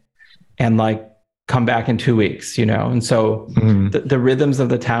today and like come back in 2 weeks, you know? And so the rhythms of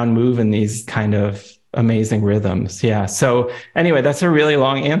the town move in these kind of amazing rhythms. Yeah. So anyway, that's a really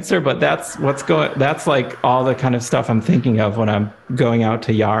long answer, but that's like all the kind of stuff I'm thinking of when I'm going out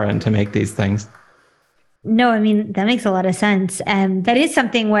to Yara to make these things. No, I mean, that makes a lot of sense. And that is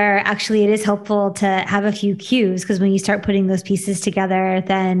something where actually it is helpful to have a few cues, because when you start putting those pieces together,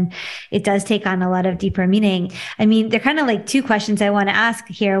 then it does take on a lot of deeper meaning. I mean, they're kind of like two questions I want to ask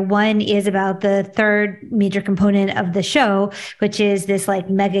here. One is about the third major component of the show, which is this like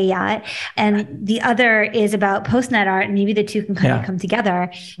mega yacht. And the other is about post-net art. And maybe the two can kind of come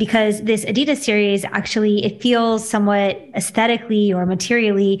together, because this Adidas series, actually, it feels somewhat aesthetically or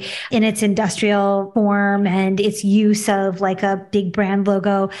materially in its industrial form and its use of like a big brand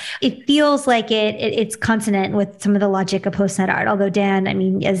logo. It feels like it's consonant with some of the logic of post-net art. Although Dan, I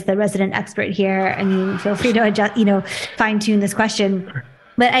mean, as the resident expert here, I mean, feel free to adjust, fine tune this question.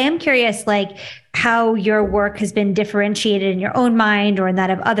 But I am curious, like, how your work has been differentiated in your own mind or in that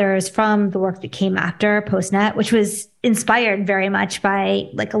of others from the work that came after PostNet, which was inspired very much by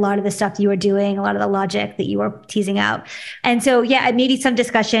like a lot of the stuff you were doing, a lot of the logic that you were teasing out. And so, yeah, maybe some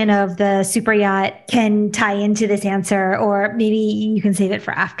discussion of the super yacht can tie into this answer, or maybe you can save it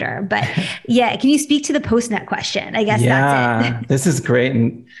for after. But yeah, can you speak to the PostNet question? I guess that's it. This is great.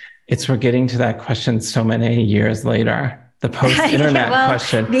 And we're getting to that question so many years later. The post-internet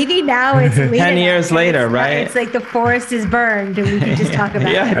question. Maybe now it's 10 years later, right? It's like the forest is burned and we can just talk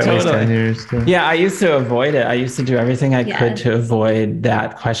about yeah, it. Totally. 10 years, yeah, I used to avoid it. I used to do everything I could to avoid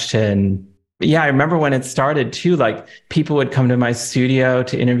that question. Yeah, I remember when it started too, like people would come to my studio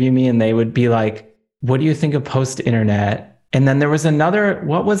to interview me and they would be like, what do you think of post-internet? And then there was another,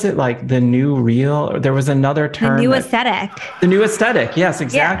 what was it, like the new real? There was another term. The new aesthetic. The new aesthetic. Yes,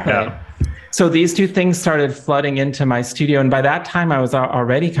 exactly. Yeah. So these two things started flooding into my studio. And by that time, I was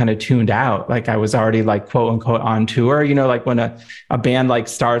already kind of tuned out. Like I was already like, quote unquote, on tour. Like when a band like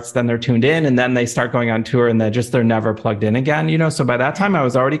starts, then they're tuned in and then they start going on tour and they're never plugged in again, So by that time, I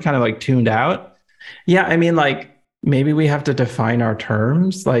was already kind of like tuned out. Yeah, I mean, like maybe we have to define our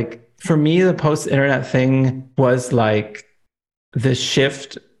terms. Like for me, the post-internet thing was like the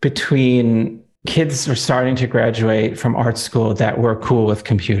shift between kids were starting to graduate from art school that were cool with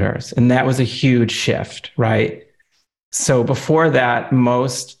computers. And that was a huge shift, right? So before that,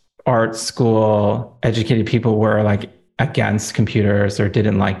 most art school educated people were like against computers or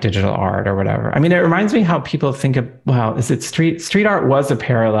didn't like digital art or whatever. I mean, it reminds me how people think of, well, is it street art was a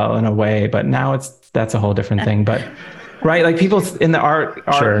parallel in a way, but now that's a whole different thing. But right, like people in the art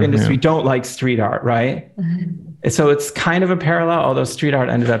industry don't like street art, right? So it's kind of a parallel, although street art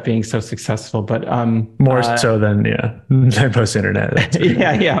ended up being so successful, but more so than post-internet.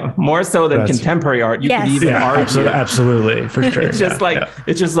 yeah, more so than contemporary art. You could even argue, absolutely, for sure. It's just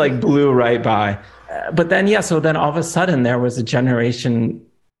like blew right by. But then so then all of a sudden there was a generation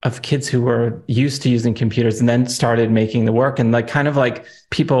of kids who were used to using computers and then started making the work, and like kind of like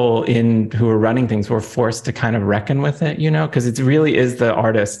people who were running things were forced to kind of reckon with it, because it really is the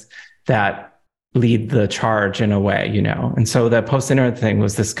artist that lead the charge in a way, and so the post-internet thing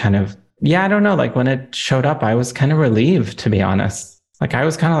was this kind of, I don't know, like when it showed up, I was kind of relieved, to be honest. Like I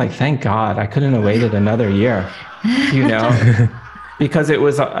was kind of like, thank God I couldn't have waited another year, because it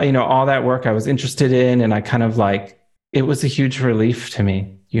was, all that work I was interested in, and I kind of like, it was a huge relief to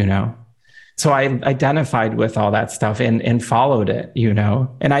me, So I identified with all that stuff and followed it,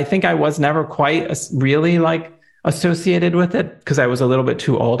 and I think I was never quite really like associated with it because I was a little bit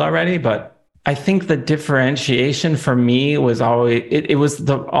too old already, but I think the differentiation for me was always, it was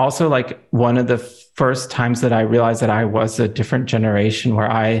also like one of the first times that I realized that I was a different generation,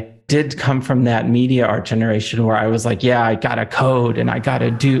 where I did come from that media art generation where I was like, I got to code and I got to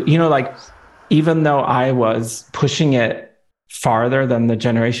do, like, even though I was pushing it farther than the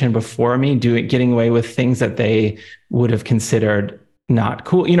generation before me, getting away with things that they would have considered not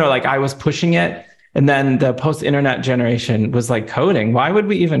cool. Like I was pushing it And then the post-internet generation was like coding. Why would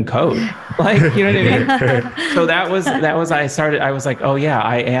we even code? Like, you know what I mean? So that was, I was like, oh yeah,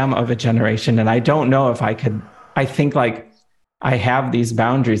 I am of a generation. And I don't know if I could, I think like I have these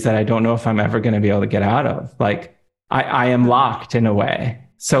boundaries that I don't know if I'm ever going to be able to get out of. Like I am locked in a way.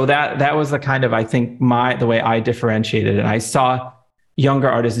 So that was the kind of, I think the way I differentiated. And I saw younger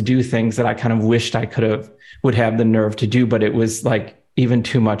artists do things that I kind of wished I would have the nerve to do, but it was like even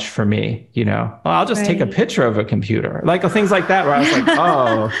too much for me, you know. Well, I'll just take a picture of a computer, like things like that, where I was like,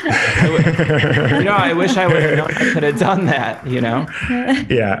 I wish I could have done that, you know.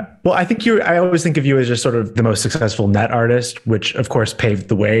 Yeah. Well, I always think of you as just sort of the most successful net artist, which of course paved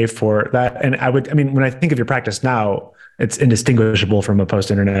the way for that. And when I think of your practice now, it's indistinguishable from a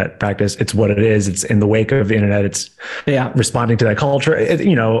post-internet practice. It's what it is. It's in the wake of the internet. It's responding to that culture.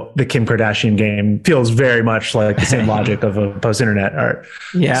 The Kim Kardashian game feels very much like the same logic of a post-internet art.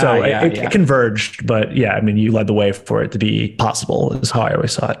 Yeah. So it converged, but you led the way for it to be possible is how I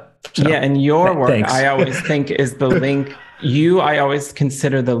always saw it. So, and your work, I always think is the link. I always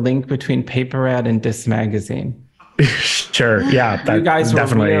consider the link between Paper Rad and Dis Magazine. Sure. Yeah. You guys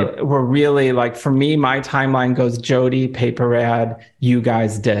were really like, for me, my timeline goes Jody, Paper Rad, you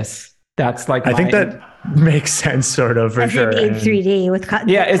guys, Dis. That's like, I think that makes sense, sort of, for sure. It's 3D with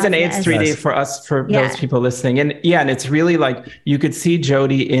it's an AIDS 3D for us, for those people listening. And it's really like, you could see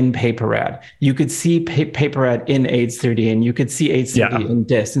Jody in Paper Rad, you could see Paper Rad in AIDS 3D, and you could see AIDS 3D in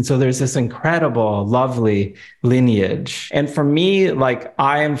Dis. And so there's this incredible, lovely lineage. And for me, like,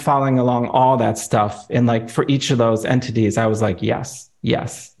 I am following along all that stuff. And like, for each of those entities, I was like, yes,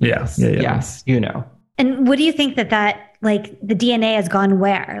 you know. And what do you think that like the DNA has gone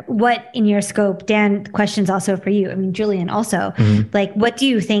where? What in your scope? Dan, questions also for you. I mean, Julian also. Like, what do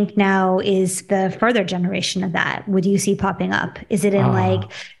you think now is the further generation of that? What do you see popping up? Is it in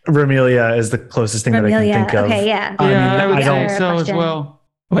like... Romelia is the closest thing that I can think of. Okay, yeah. I would say so as well.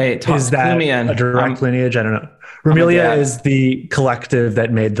 Wait, is that a direct lineage? I don't know. Romelia is the collective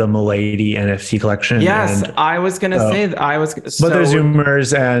that made the Milady NFT collection. Yes, I was going to say that. But they're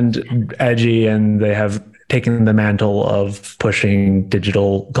Zoomers and edgy, and they have taken the mantle of pushing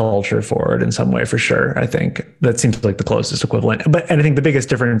digital culture forward in some way, for sure. I think that seems like the closest equivalent. And I think the biggest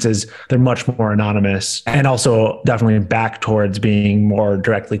difference is they're much more anonymous, and also definitely back towards being more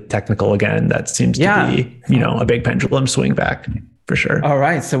directly technical again. That seems to be, a big pendulum swing back. For sure. All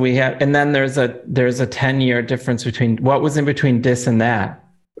right. So we have, and then there's a 10-year difference between what was in between Dis and that.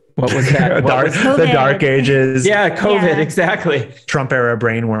 What was that? The dark ages. Yeah, COVID, exactly. Trump era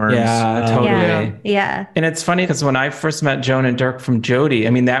brainworms. Yeah, totally. Yeah. And it's funny because when I first met Joan and Dirk from Jody, I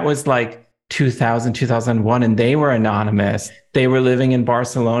mean, that was like 2000, 2001, and they were anonymous. They were living in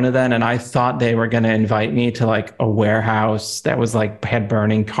Barcelona then, and I thought they were going to invite me to like a warehouse that was like had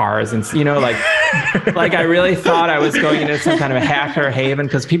burning cars, and like I really thought I was going into some kind of a hacker haven,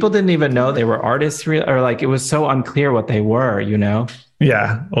 because people didn't even know they were artists, or like it was so unclear what they were,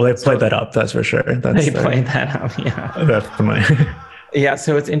 Yeah, well, they played that up, that's for sure. They played that up, yeah. Definitely. Yeah,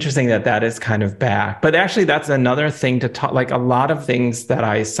 so it's interesting that is kind of back. But actually, that's another thing to talk, like a lot of things that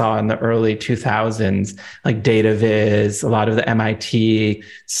I saw in the early 2000s, like data viz, a lot of the MIT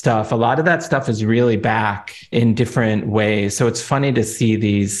stuff, a lot of that stuff is really back in different ways. So it's funny to see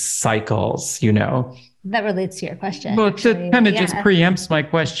these cycles, That relates to your question. Well, it kind of just preempts my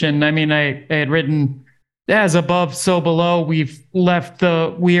question. I mean, I had written, as above, so below. We've left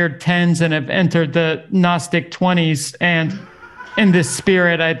the weird 10s and have entered the Gnostic 20s. And in this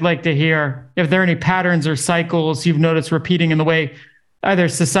spirit, I'd like to hear if there are any patterns or cycles you've noticed repeating in the way either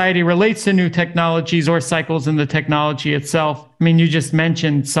society relates to new technologies or cycles in the technology itself. I mean, you just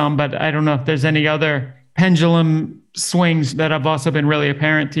mentioned some, but I don't know if there's any other pendulum swings that have also been really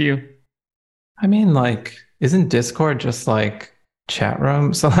apparent to you. I mean, like, isn't Discord just like chat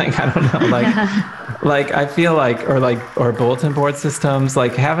rooms? So like, I don't know, like I feel like, or bulletin board systems,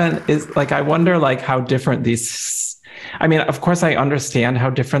 like I wonder like how different these, I mean, of course I understand how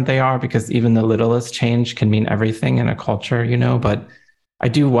different they are, because even the littlest change can mean everything in a culture, but I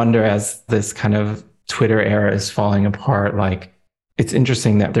do wonder, as this kind of Twitter era is falling apart, like it's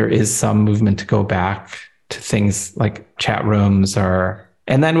interesting that there is some movement to go back to things like chat rooms,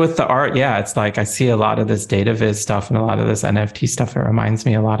 and then with the art, it's like I see a lot of this data viz stuff and a lot of this NFT stuff. It reminds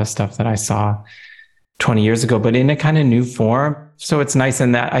me a lot of stuff that I saw 20 years ago, but in a kind of new form. So it's nice,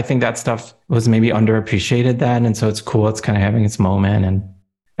 and that I think that stuff was maybe underappreciated then, and so it's cool. It's kind of having its moment, and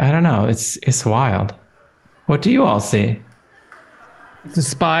I don't know. It's wild. What do you all see? It's a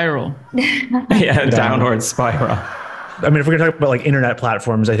spiral. Downward spiral. I mean, if we're going to talk about like internet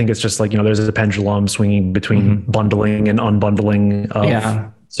platforms, I think it's just like, there's a pendulum swinging between bundling and unbundling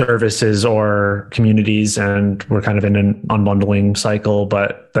of services or communities, and we're kind of in an unbundling cycle,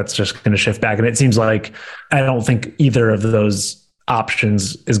 but that's just going to shift back. And it seems like I don't think either of those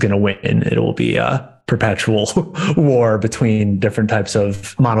options is going to win. It will be a perpetual war between different types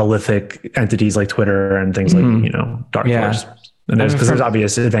of monolithic entities like Twitter and things like, dark forest. And there's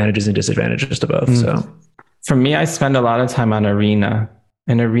obvious advantages and disadvantages to both. So for me, I spend a lot of time on Arena,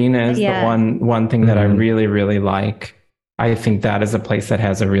 and Arena is the one thing that I really, really like. I think that is a place that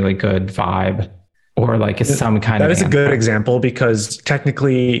has a really good vibe, or like some kind of. That is a good example, because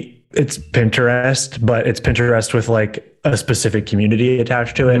technically it's Pinterest, but it's Pinterest with like a specific community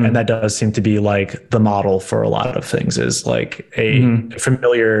attached to it. And that does seem to be like the model for a lot of things, is like a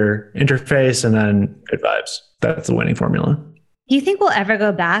familiar interface and then good vibes. That's the winning formula. Do you think we'll ever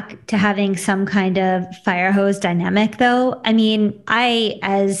go back to having some kind of fire hose dynamic though? I mean,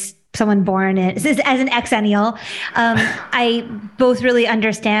 as someone born as an exennial, I both really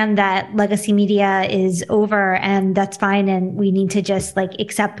understand that legacy media is over, and that's fine. And we need to just like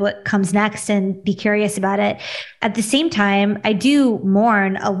accept what comes next and be curious about it. At the same time, I do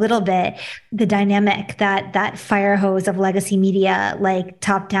mourn a little bit the dynamic that fire hose of legacy media, like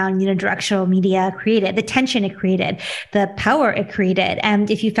top-down unidirectional media, created, the tension it created, the power it created.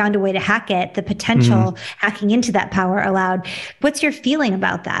 And if you found a way to hack it, the potential hacking into that power allowed. What's your feeling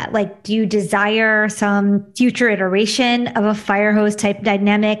about that? Like, do you desire some future iteration of a fire hose type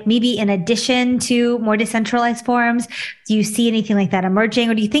dynamic, maybe in addition to more decentralized forums? Do you see anything like that emerging?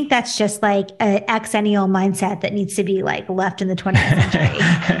 Or do you think that's just like an exennial mindset that needs to be like left in the 20th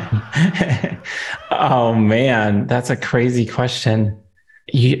century? Oh man, that's a crazy question.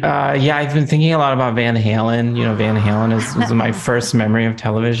 I've been thinking a lot about Van Halen. Van Halen was my first memory of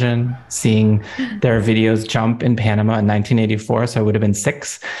television, seeing their videos jump in Panama in 1984. So I would have been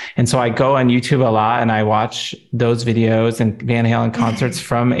 6. And so I go on YouTube a lot and I watch those videos and Van Halen concerts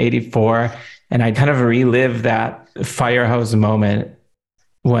from 84. And I kind of relive that fire hose moment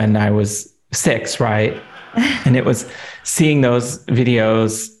when I was 6, right? And it was seeing those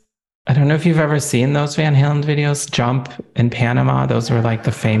videos. I don't know if you've ever seen those Van Halen videos, Jump in Panama. Those were like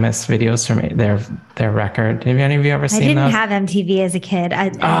the famous videos from their record. Have any of you ever seen those? I didn't have MTV as a kid. I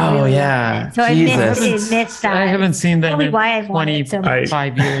really loved it. So I admit that. I haven't seen them in why I've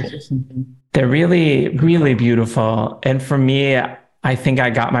 25 years or something. They're really, really beautiful. And for me, I think I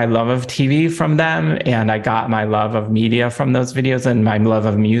got my love of TV from them, and I got my love of media from those videos, and my love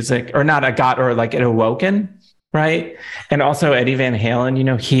of music, it awoken. Right. And also Eddie Van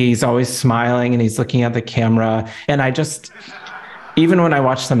Halen, he's always smiling and he's looking at the camera. And I just, even when I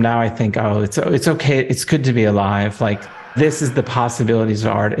watch them now, I think, oh, it's okay. It's good to be alive. Like, this is the possibilities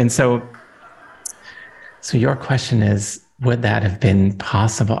of art. And so your question is, would that have been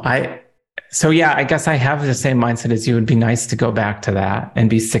possible? I guess I have the same mindset as you. It would be nice to go back to that and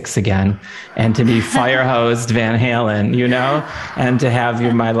be 6 again, and to be fire hosed Van Halen, and to have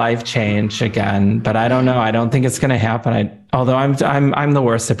my life change again. But I don't know. I don't think it's going to happen. Although I'm the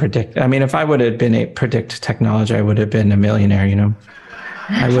worst to predict. I mean, if I would have been predict technology, I would have been a millionaire.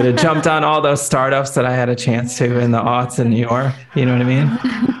 I would have jumped on all those startups that I had a chance to in the aughts in New York. You know what I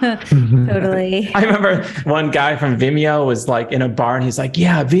mean? Totally. I remember one guy from Vimeo was like in a bar and he's like,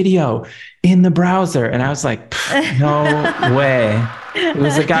 yeah, video in the browser. And I was like, no way. It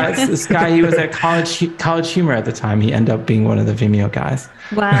was this guy, he was at College Humor at the time. He ended up being one of the Vimeo guys.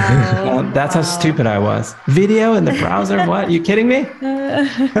 Wow. That's how stupid I was. Video in the browser? What? You kidding me?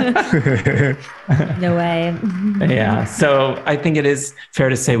 No way. Yeah. So I think it is fair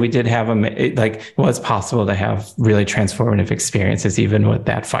to say we did have it was possible to have really transformative experiences even with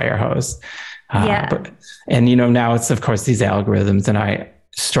that fire hose. Now it's of course these algorithms, and I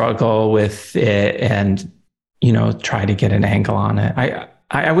struggle with it and try to get an angle on it.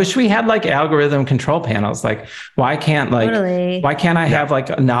 I wish we had like algorithm control panels. Like, why can't I have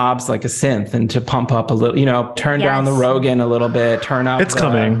like knobs like a synth, and to pump up a little, turn down the Rogan a little bit, turn up. It's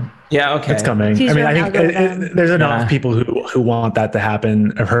coming. Yeah. Okay. It's coming. I think there's enough people who want that to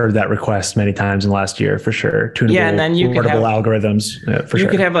happen. I've heard that request many times in the last year for sure. Tunable, and then you could have algorithms for sure. You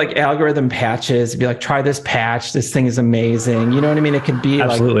could have like algorithm patches. Be like, try this patch. This thing is amazing. You know what I mean? It could be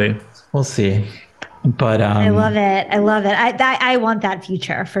absolutely. We'll see. But I love it. I want that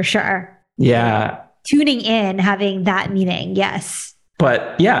future for sure. Yeah. Tuning in, having that meaning. Yes.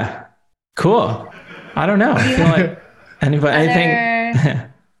 But yeah, cool. I don't know. I feel like anything.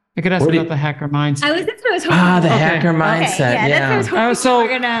 I could ask about the hacker mindset. The hacker mindset.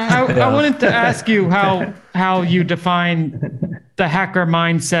 I wanted to ask you how you define the hacker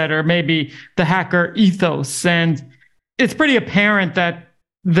mindset, or maybe the hacker ethos. And it's pretty apparent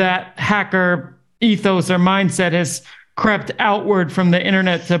that hacker ethos or mindset has crept outward from the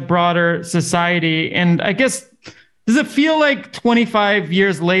internet to broader society. And I guess, does it feel like 25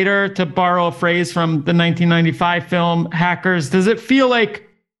 years later, to borrow a phrase from the 1995 film Hackers, does it feel like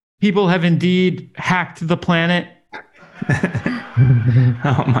people have indeed hacked the planet?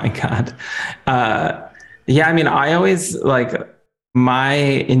 Oh my God. Yeah, I mean, I always my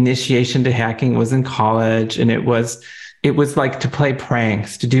initiation to hacking was in college, and it was like to play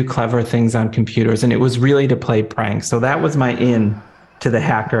pranks, to do clever things on computers. And it was really to play pranks. So that was my in to the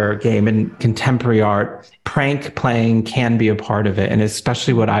hacker game. In contemporary art, prank playing can be a part of it. And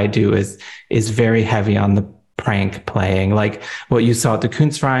especially what I do is very heavy on the prank playing, like what you saw at the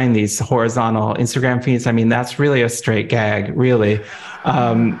Kunstverein, these horizontal Instagram feeds. I mean, that's really a straight gag, really.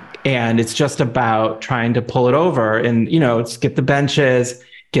 And it's just about trying to pull it over and, it's get the benches,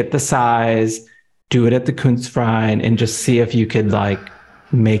 get the size, do it at the Kunstverein, and just see if you could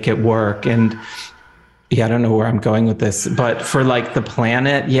make it work. And yeah, I don't know where I'm going with this, but for the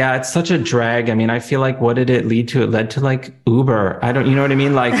planet, yeah, it's such a drag. I mean, I feel like, what did it lead to? It led to Uber. You know what I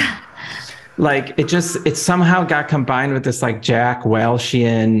mean? It somehow got combined with this Jack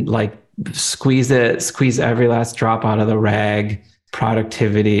Welchian, squeeze every last drop out of the rag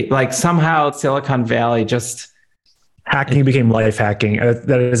productivity. Somehow Silicon Valley just... Hacking became life hacking.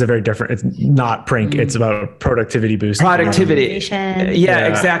 That is a very different, it's not prank. It's about productivity boost. Productivity. Yeah,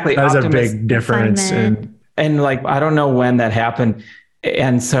 exactly. That is a big difference. And I don't know when that happened.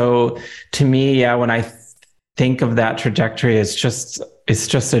 And so to me, yeah, when I think of that trajectory, it's just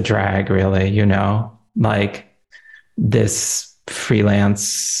a drag, really, this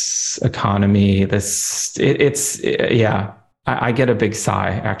freelance economy, I get a big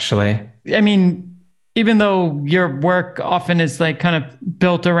sigh, actually. I mean, even though your work often is kind of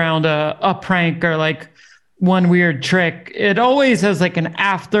built around a prank or one weird trick, it always has an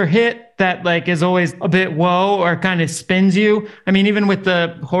after hit that is always a bit whoa or kind of spins you. I mean, even with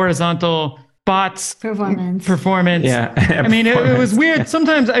the horizontal bots performance. Yeah. I mean, it was weird.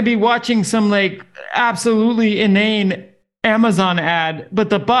 Sometimes I'd be watching some absolutely inane Amazon ad, but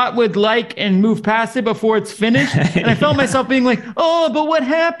the bot would and move past it before it's finished. And I felt myself being oh, but what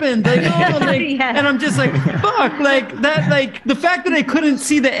happened? And I'm just fuck, that, the fact that I couldn't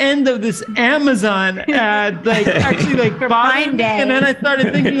see the end of this Amazon ad, actually bothered me. And then I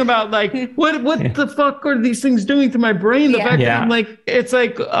started thinking about what the fuck are these things doing to my brain? The fact that I'm it's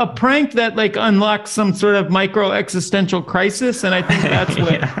a prank that unlocks some sort of micro existential crisis. And I think that's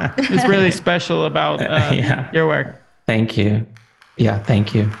what is really special about your work. Thank you. Yeah,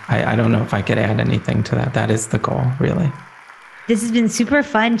 thank you. I don't know if I could add anything to that. That is the goal, really. This has been super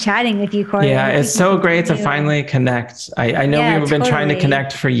fun chatting with you, Cory. Yeah, it's so great to finally connect. I know we've been trying to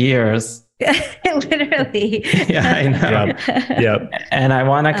connect for years. Literally. Yeah, I know. Yep. And I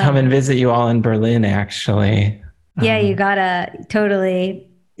want to come and visit you all in Berlin, actually. Yeah, you gotta, totally.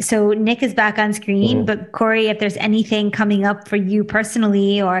 So Nick is back on screen, but Cory, if there's anything coming up for you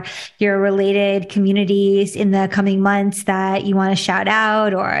personally or your related communities in the coming months that you want to shout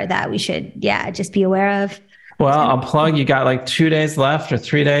out or that we should, just be aware of. Well, I'll plug, you got 2 days left or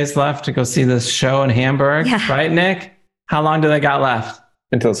 3 days left to go see this show in Hamburg, right, Nick? How long do they got left?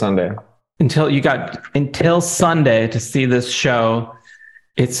 Until Sunday. Until Sunday to see this show.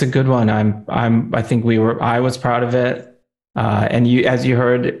 It's a good one. I was proud of it. And as you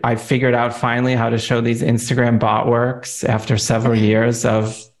heard, I figured out finally how to show these Instagram bot works after several years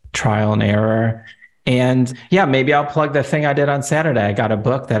of trial and error. And maybe I'll plug the thing I did on Saturday. I got a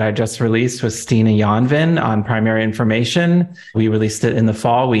book that I just released with Stina Janvin on primary information. We released it in the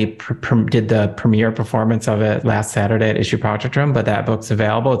fall. We did the premiere performance of it last Saturday at Issue Project Room, but that book's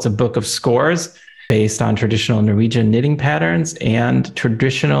available. It's a book of scores based on traditional Norwegian knitting patterns and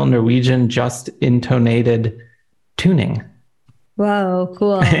traditional Norwegian just intonated tuning. Whoa,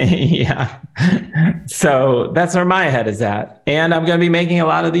 cool. Yeah. So that's where my head is at. And I'm going to be making a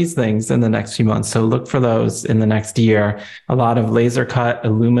lot of these things in the next few months. So look for those in the next year. A lot of laser cut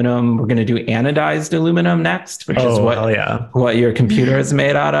aluminum. We're going to do anodized aluminum next, which is what your computer is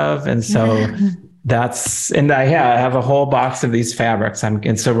made out of. And so I have a whole box of these fabrics.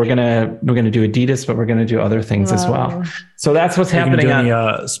 And so we're gonna do Adidas, but we're gonna do other things as well. So that's what's happening.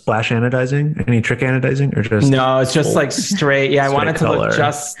 Any splash anodizing, any trick anodizing, or just no? It's just straight. Yeah, I wanted to look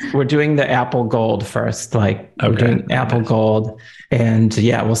we're doing the apple gold first. We're doing apple gold, and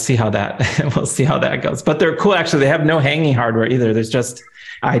we'll see how that goes. But they're cool. Actually, they have no hanging hardware either. There's just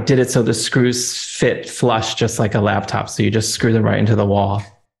I did it so the screws fit flush, just like a laptop. So you just screw them right into the wall.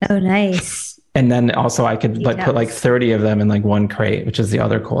 Oh, nice. And then also I could put 30 of them in one crate, which is the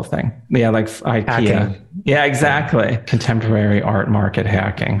other cool thing. Yeah, IKEA. Hacking. Yeah, exactly. Contemporary art market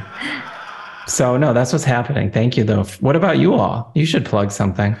hacking. So no, that's what's happening. Thank you though. What about you all? You should plug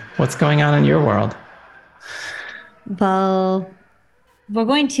something. What's going on in your world? Well, we're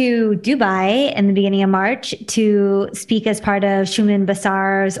going to Dubai in the beginning of March to speak as part of Shuman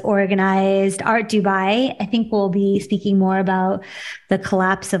Basar's organized Art Dubai. I think we'll be speaking more about the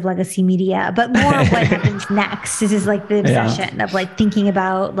collapse of legacy media, but more of what happens next. This is like the obsession of like thinking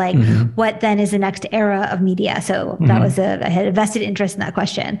about like what then is the next era of media. So that was I had a vested interest in that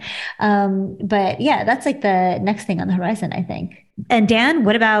question. But yeah, that's like the next thing on the horizon, I think. And Dan,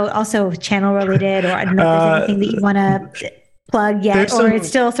 what about also channel related, or I don't know if there's anything that you want to plug yet, or it's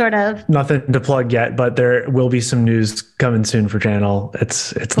still sort of nothing to plug yet, but there will be some news coming soon for channel.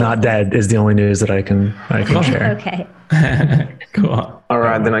 It's cool. Not dead is the only news that I can share. Okay. Cool. All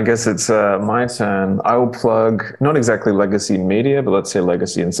right, then I guess it's my turn. I will plug not exactly legacy media, but let's say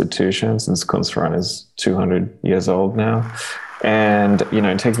legacy institutions, since Kunstverein is 200 years old now. And,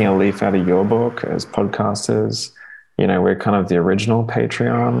 taking a leaf out of your book as podcasters, we're kind of the original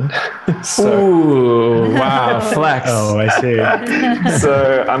Patreon. Ooh, wow, flex. Oh, I see.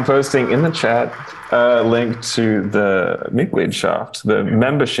 So I'm posting in the chat a link to the Mitgliedschaft, the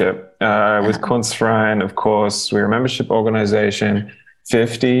membership with Kunstverein. Of course, we're a membership organization.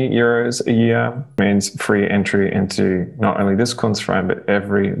 50 euros a year means free entry into not only this Kunstverein, but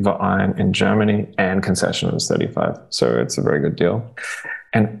every Verein in Germany, and concession is 35. So it's a very good deal.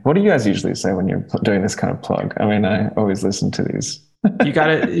 And what do you guys usually say when you're doing this kind of plug? I mean, I always listen to these. You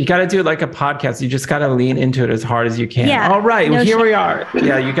gotta do like a podcast. You just gotta lean into it as hard as you can. Yeah, all right, no here shame. we are.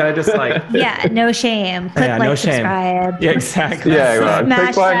 Yeah, you gotta just like. Yeah, no shame. Click yeah, like, no shame. subscribe. Yeah, exactly. Yeah, well,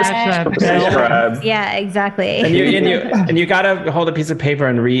 Smash click like, that. subscribe. Yeah, exactly. And you gotta hold a piece of paper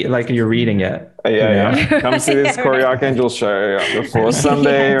and read like you're reading it. Yeah. Come see this Cory Arcangel show before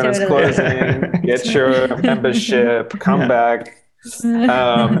Sunday when it's closing. Get your membership. Come back.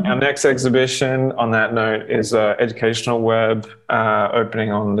 Our next exhibition on that note is Educational Web,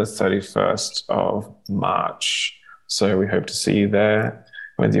 opening on the 31st of March. So we hope to see you there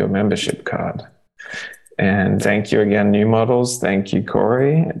with your membership card. And thank you again, New Models. Thank you,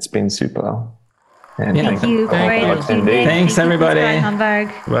 Cory. It's been super. And Thank you, Cory. Thanks, everybody. Hamburg.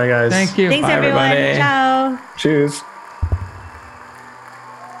 Bye, guys. Thank you. Thanks, Bye, everyone. everybody. Ciao. Cheers.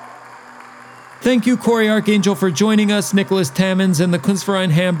 Thank you, Cory Arcangel, for joining us, Nicholas Tammins and the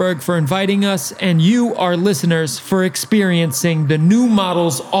Kunstverein Hamburg for inviting us, and you, our listeners, for experiencing the New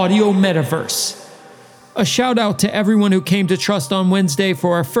Models audio metaverse. A shout out to everyone who came to Trust on Wednesday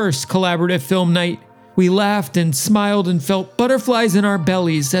for our first collaborative film night. We laughed and smiled and felt butterflies in our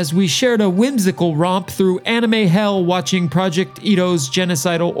bellies as we shared a whimsical romp through anime hell watching Project Ito's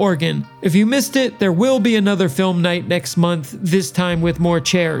Genocidal Organ. If you missed it, there will be another film night next month, this time with more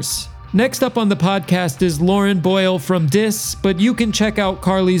chairs. Next up on the podcast is Lauren Boyle from Dis, but you can check out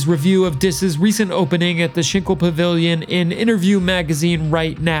Carly's review of Dis's recent opening at the Schinkel Pavilion in Interview Magazine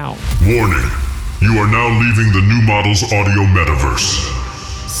right now. Warning, you are now leaving the New Models audio metaverse.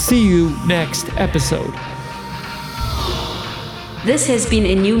 See you next episode. This has been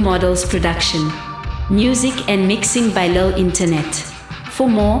a New Models production. Music and mixing by Lil Internet. For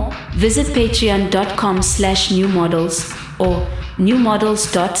more, visit patreon.com/newmodels or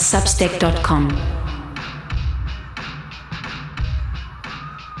newmodels.substack.com.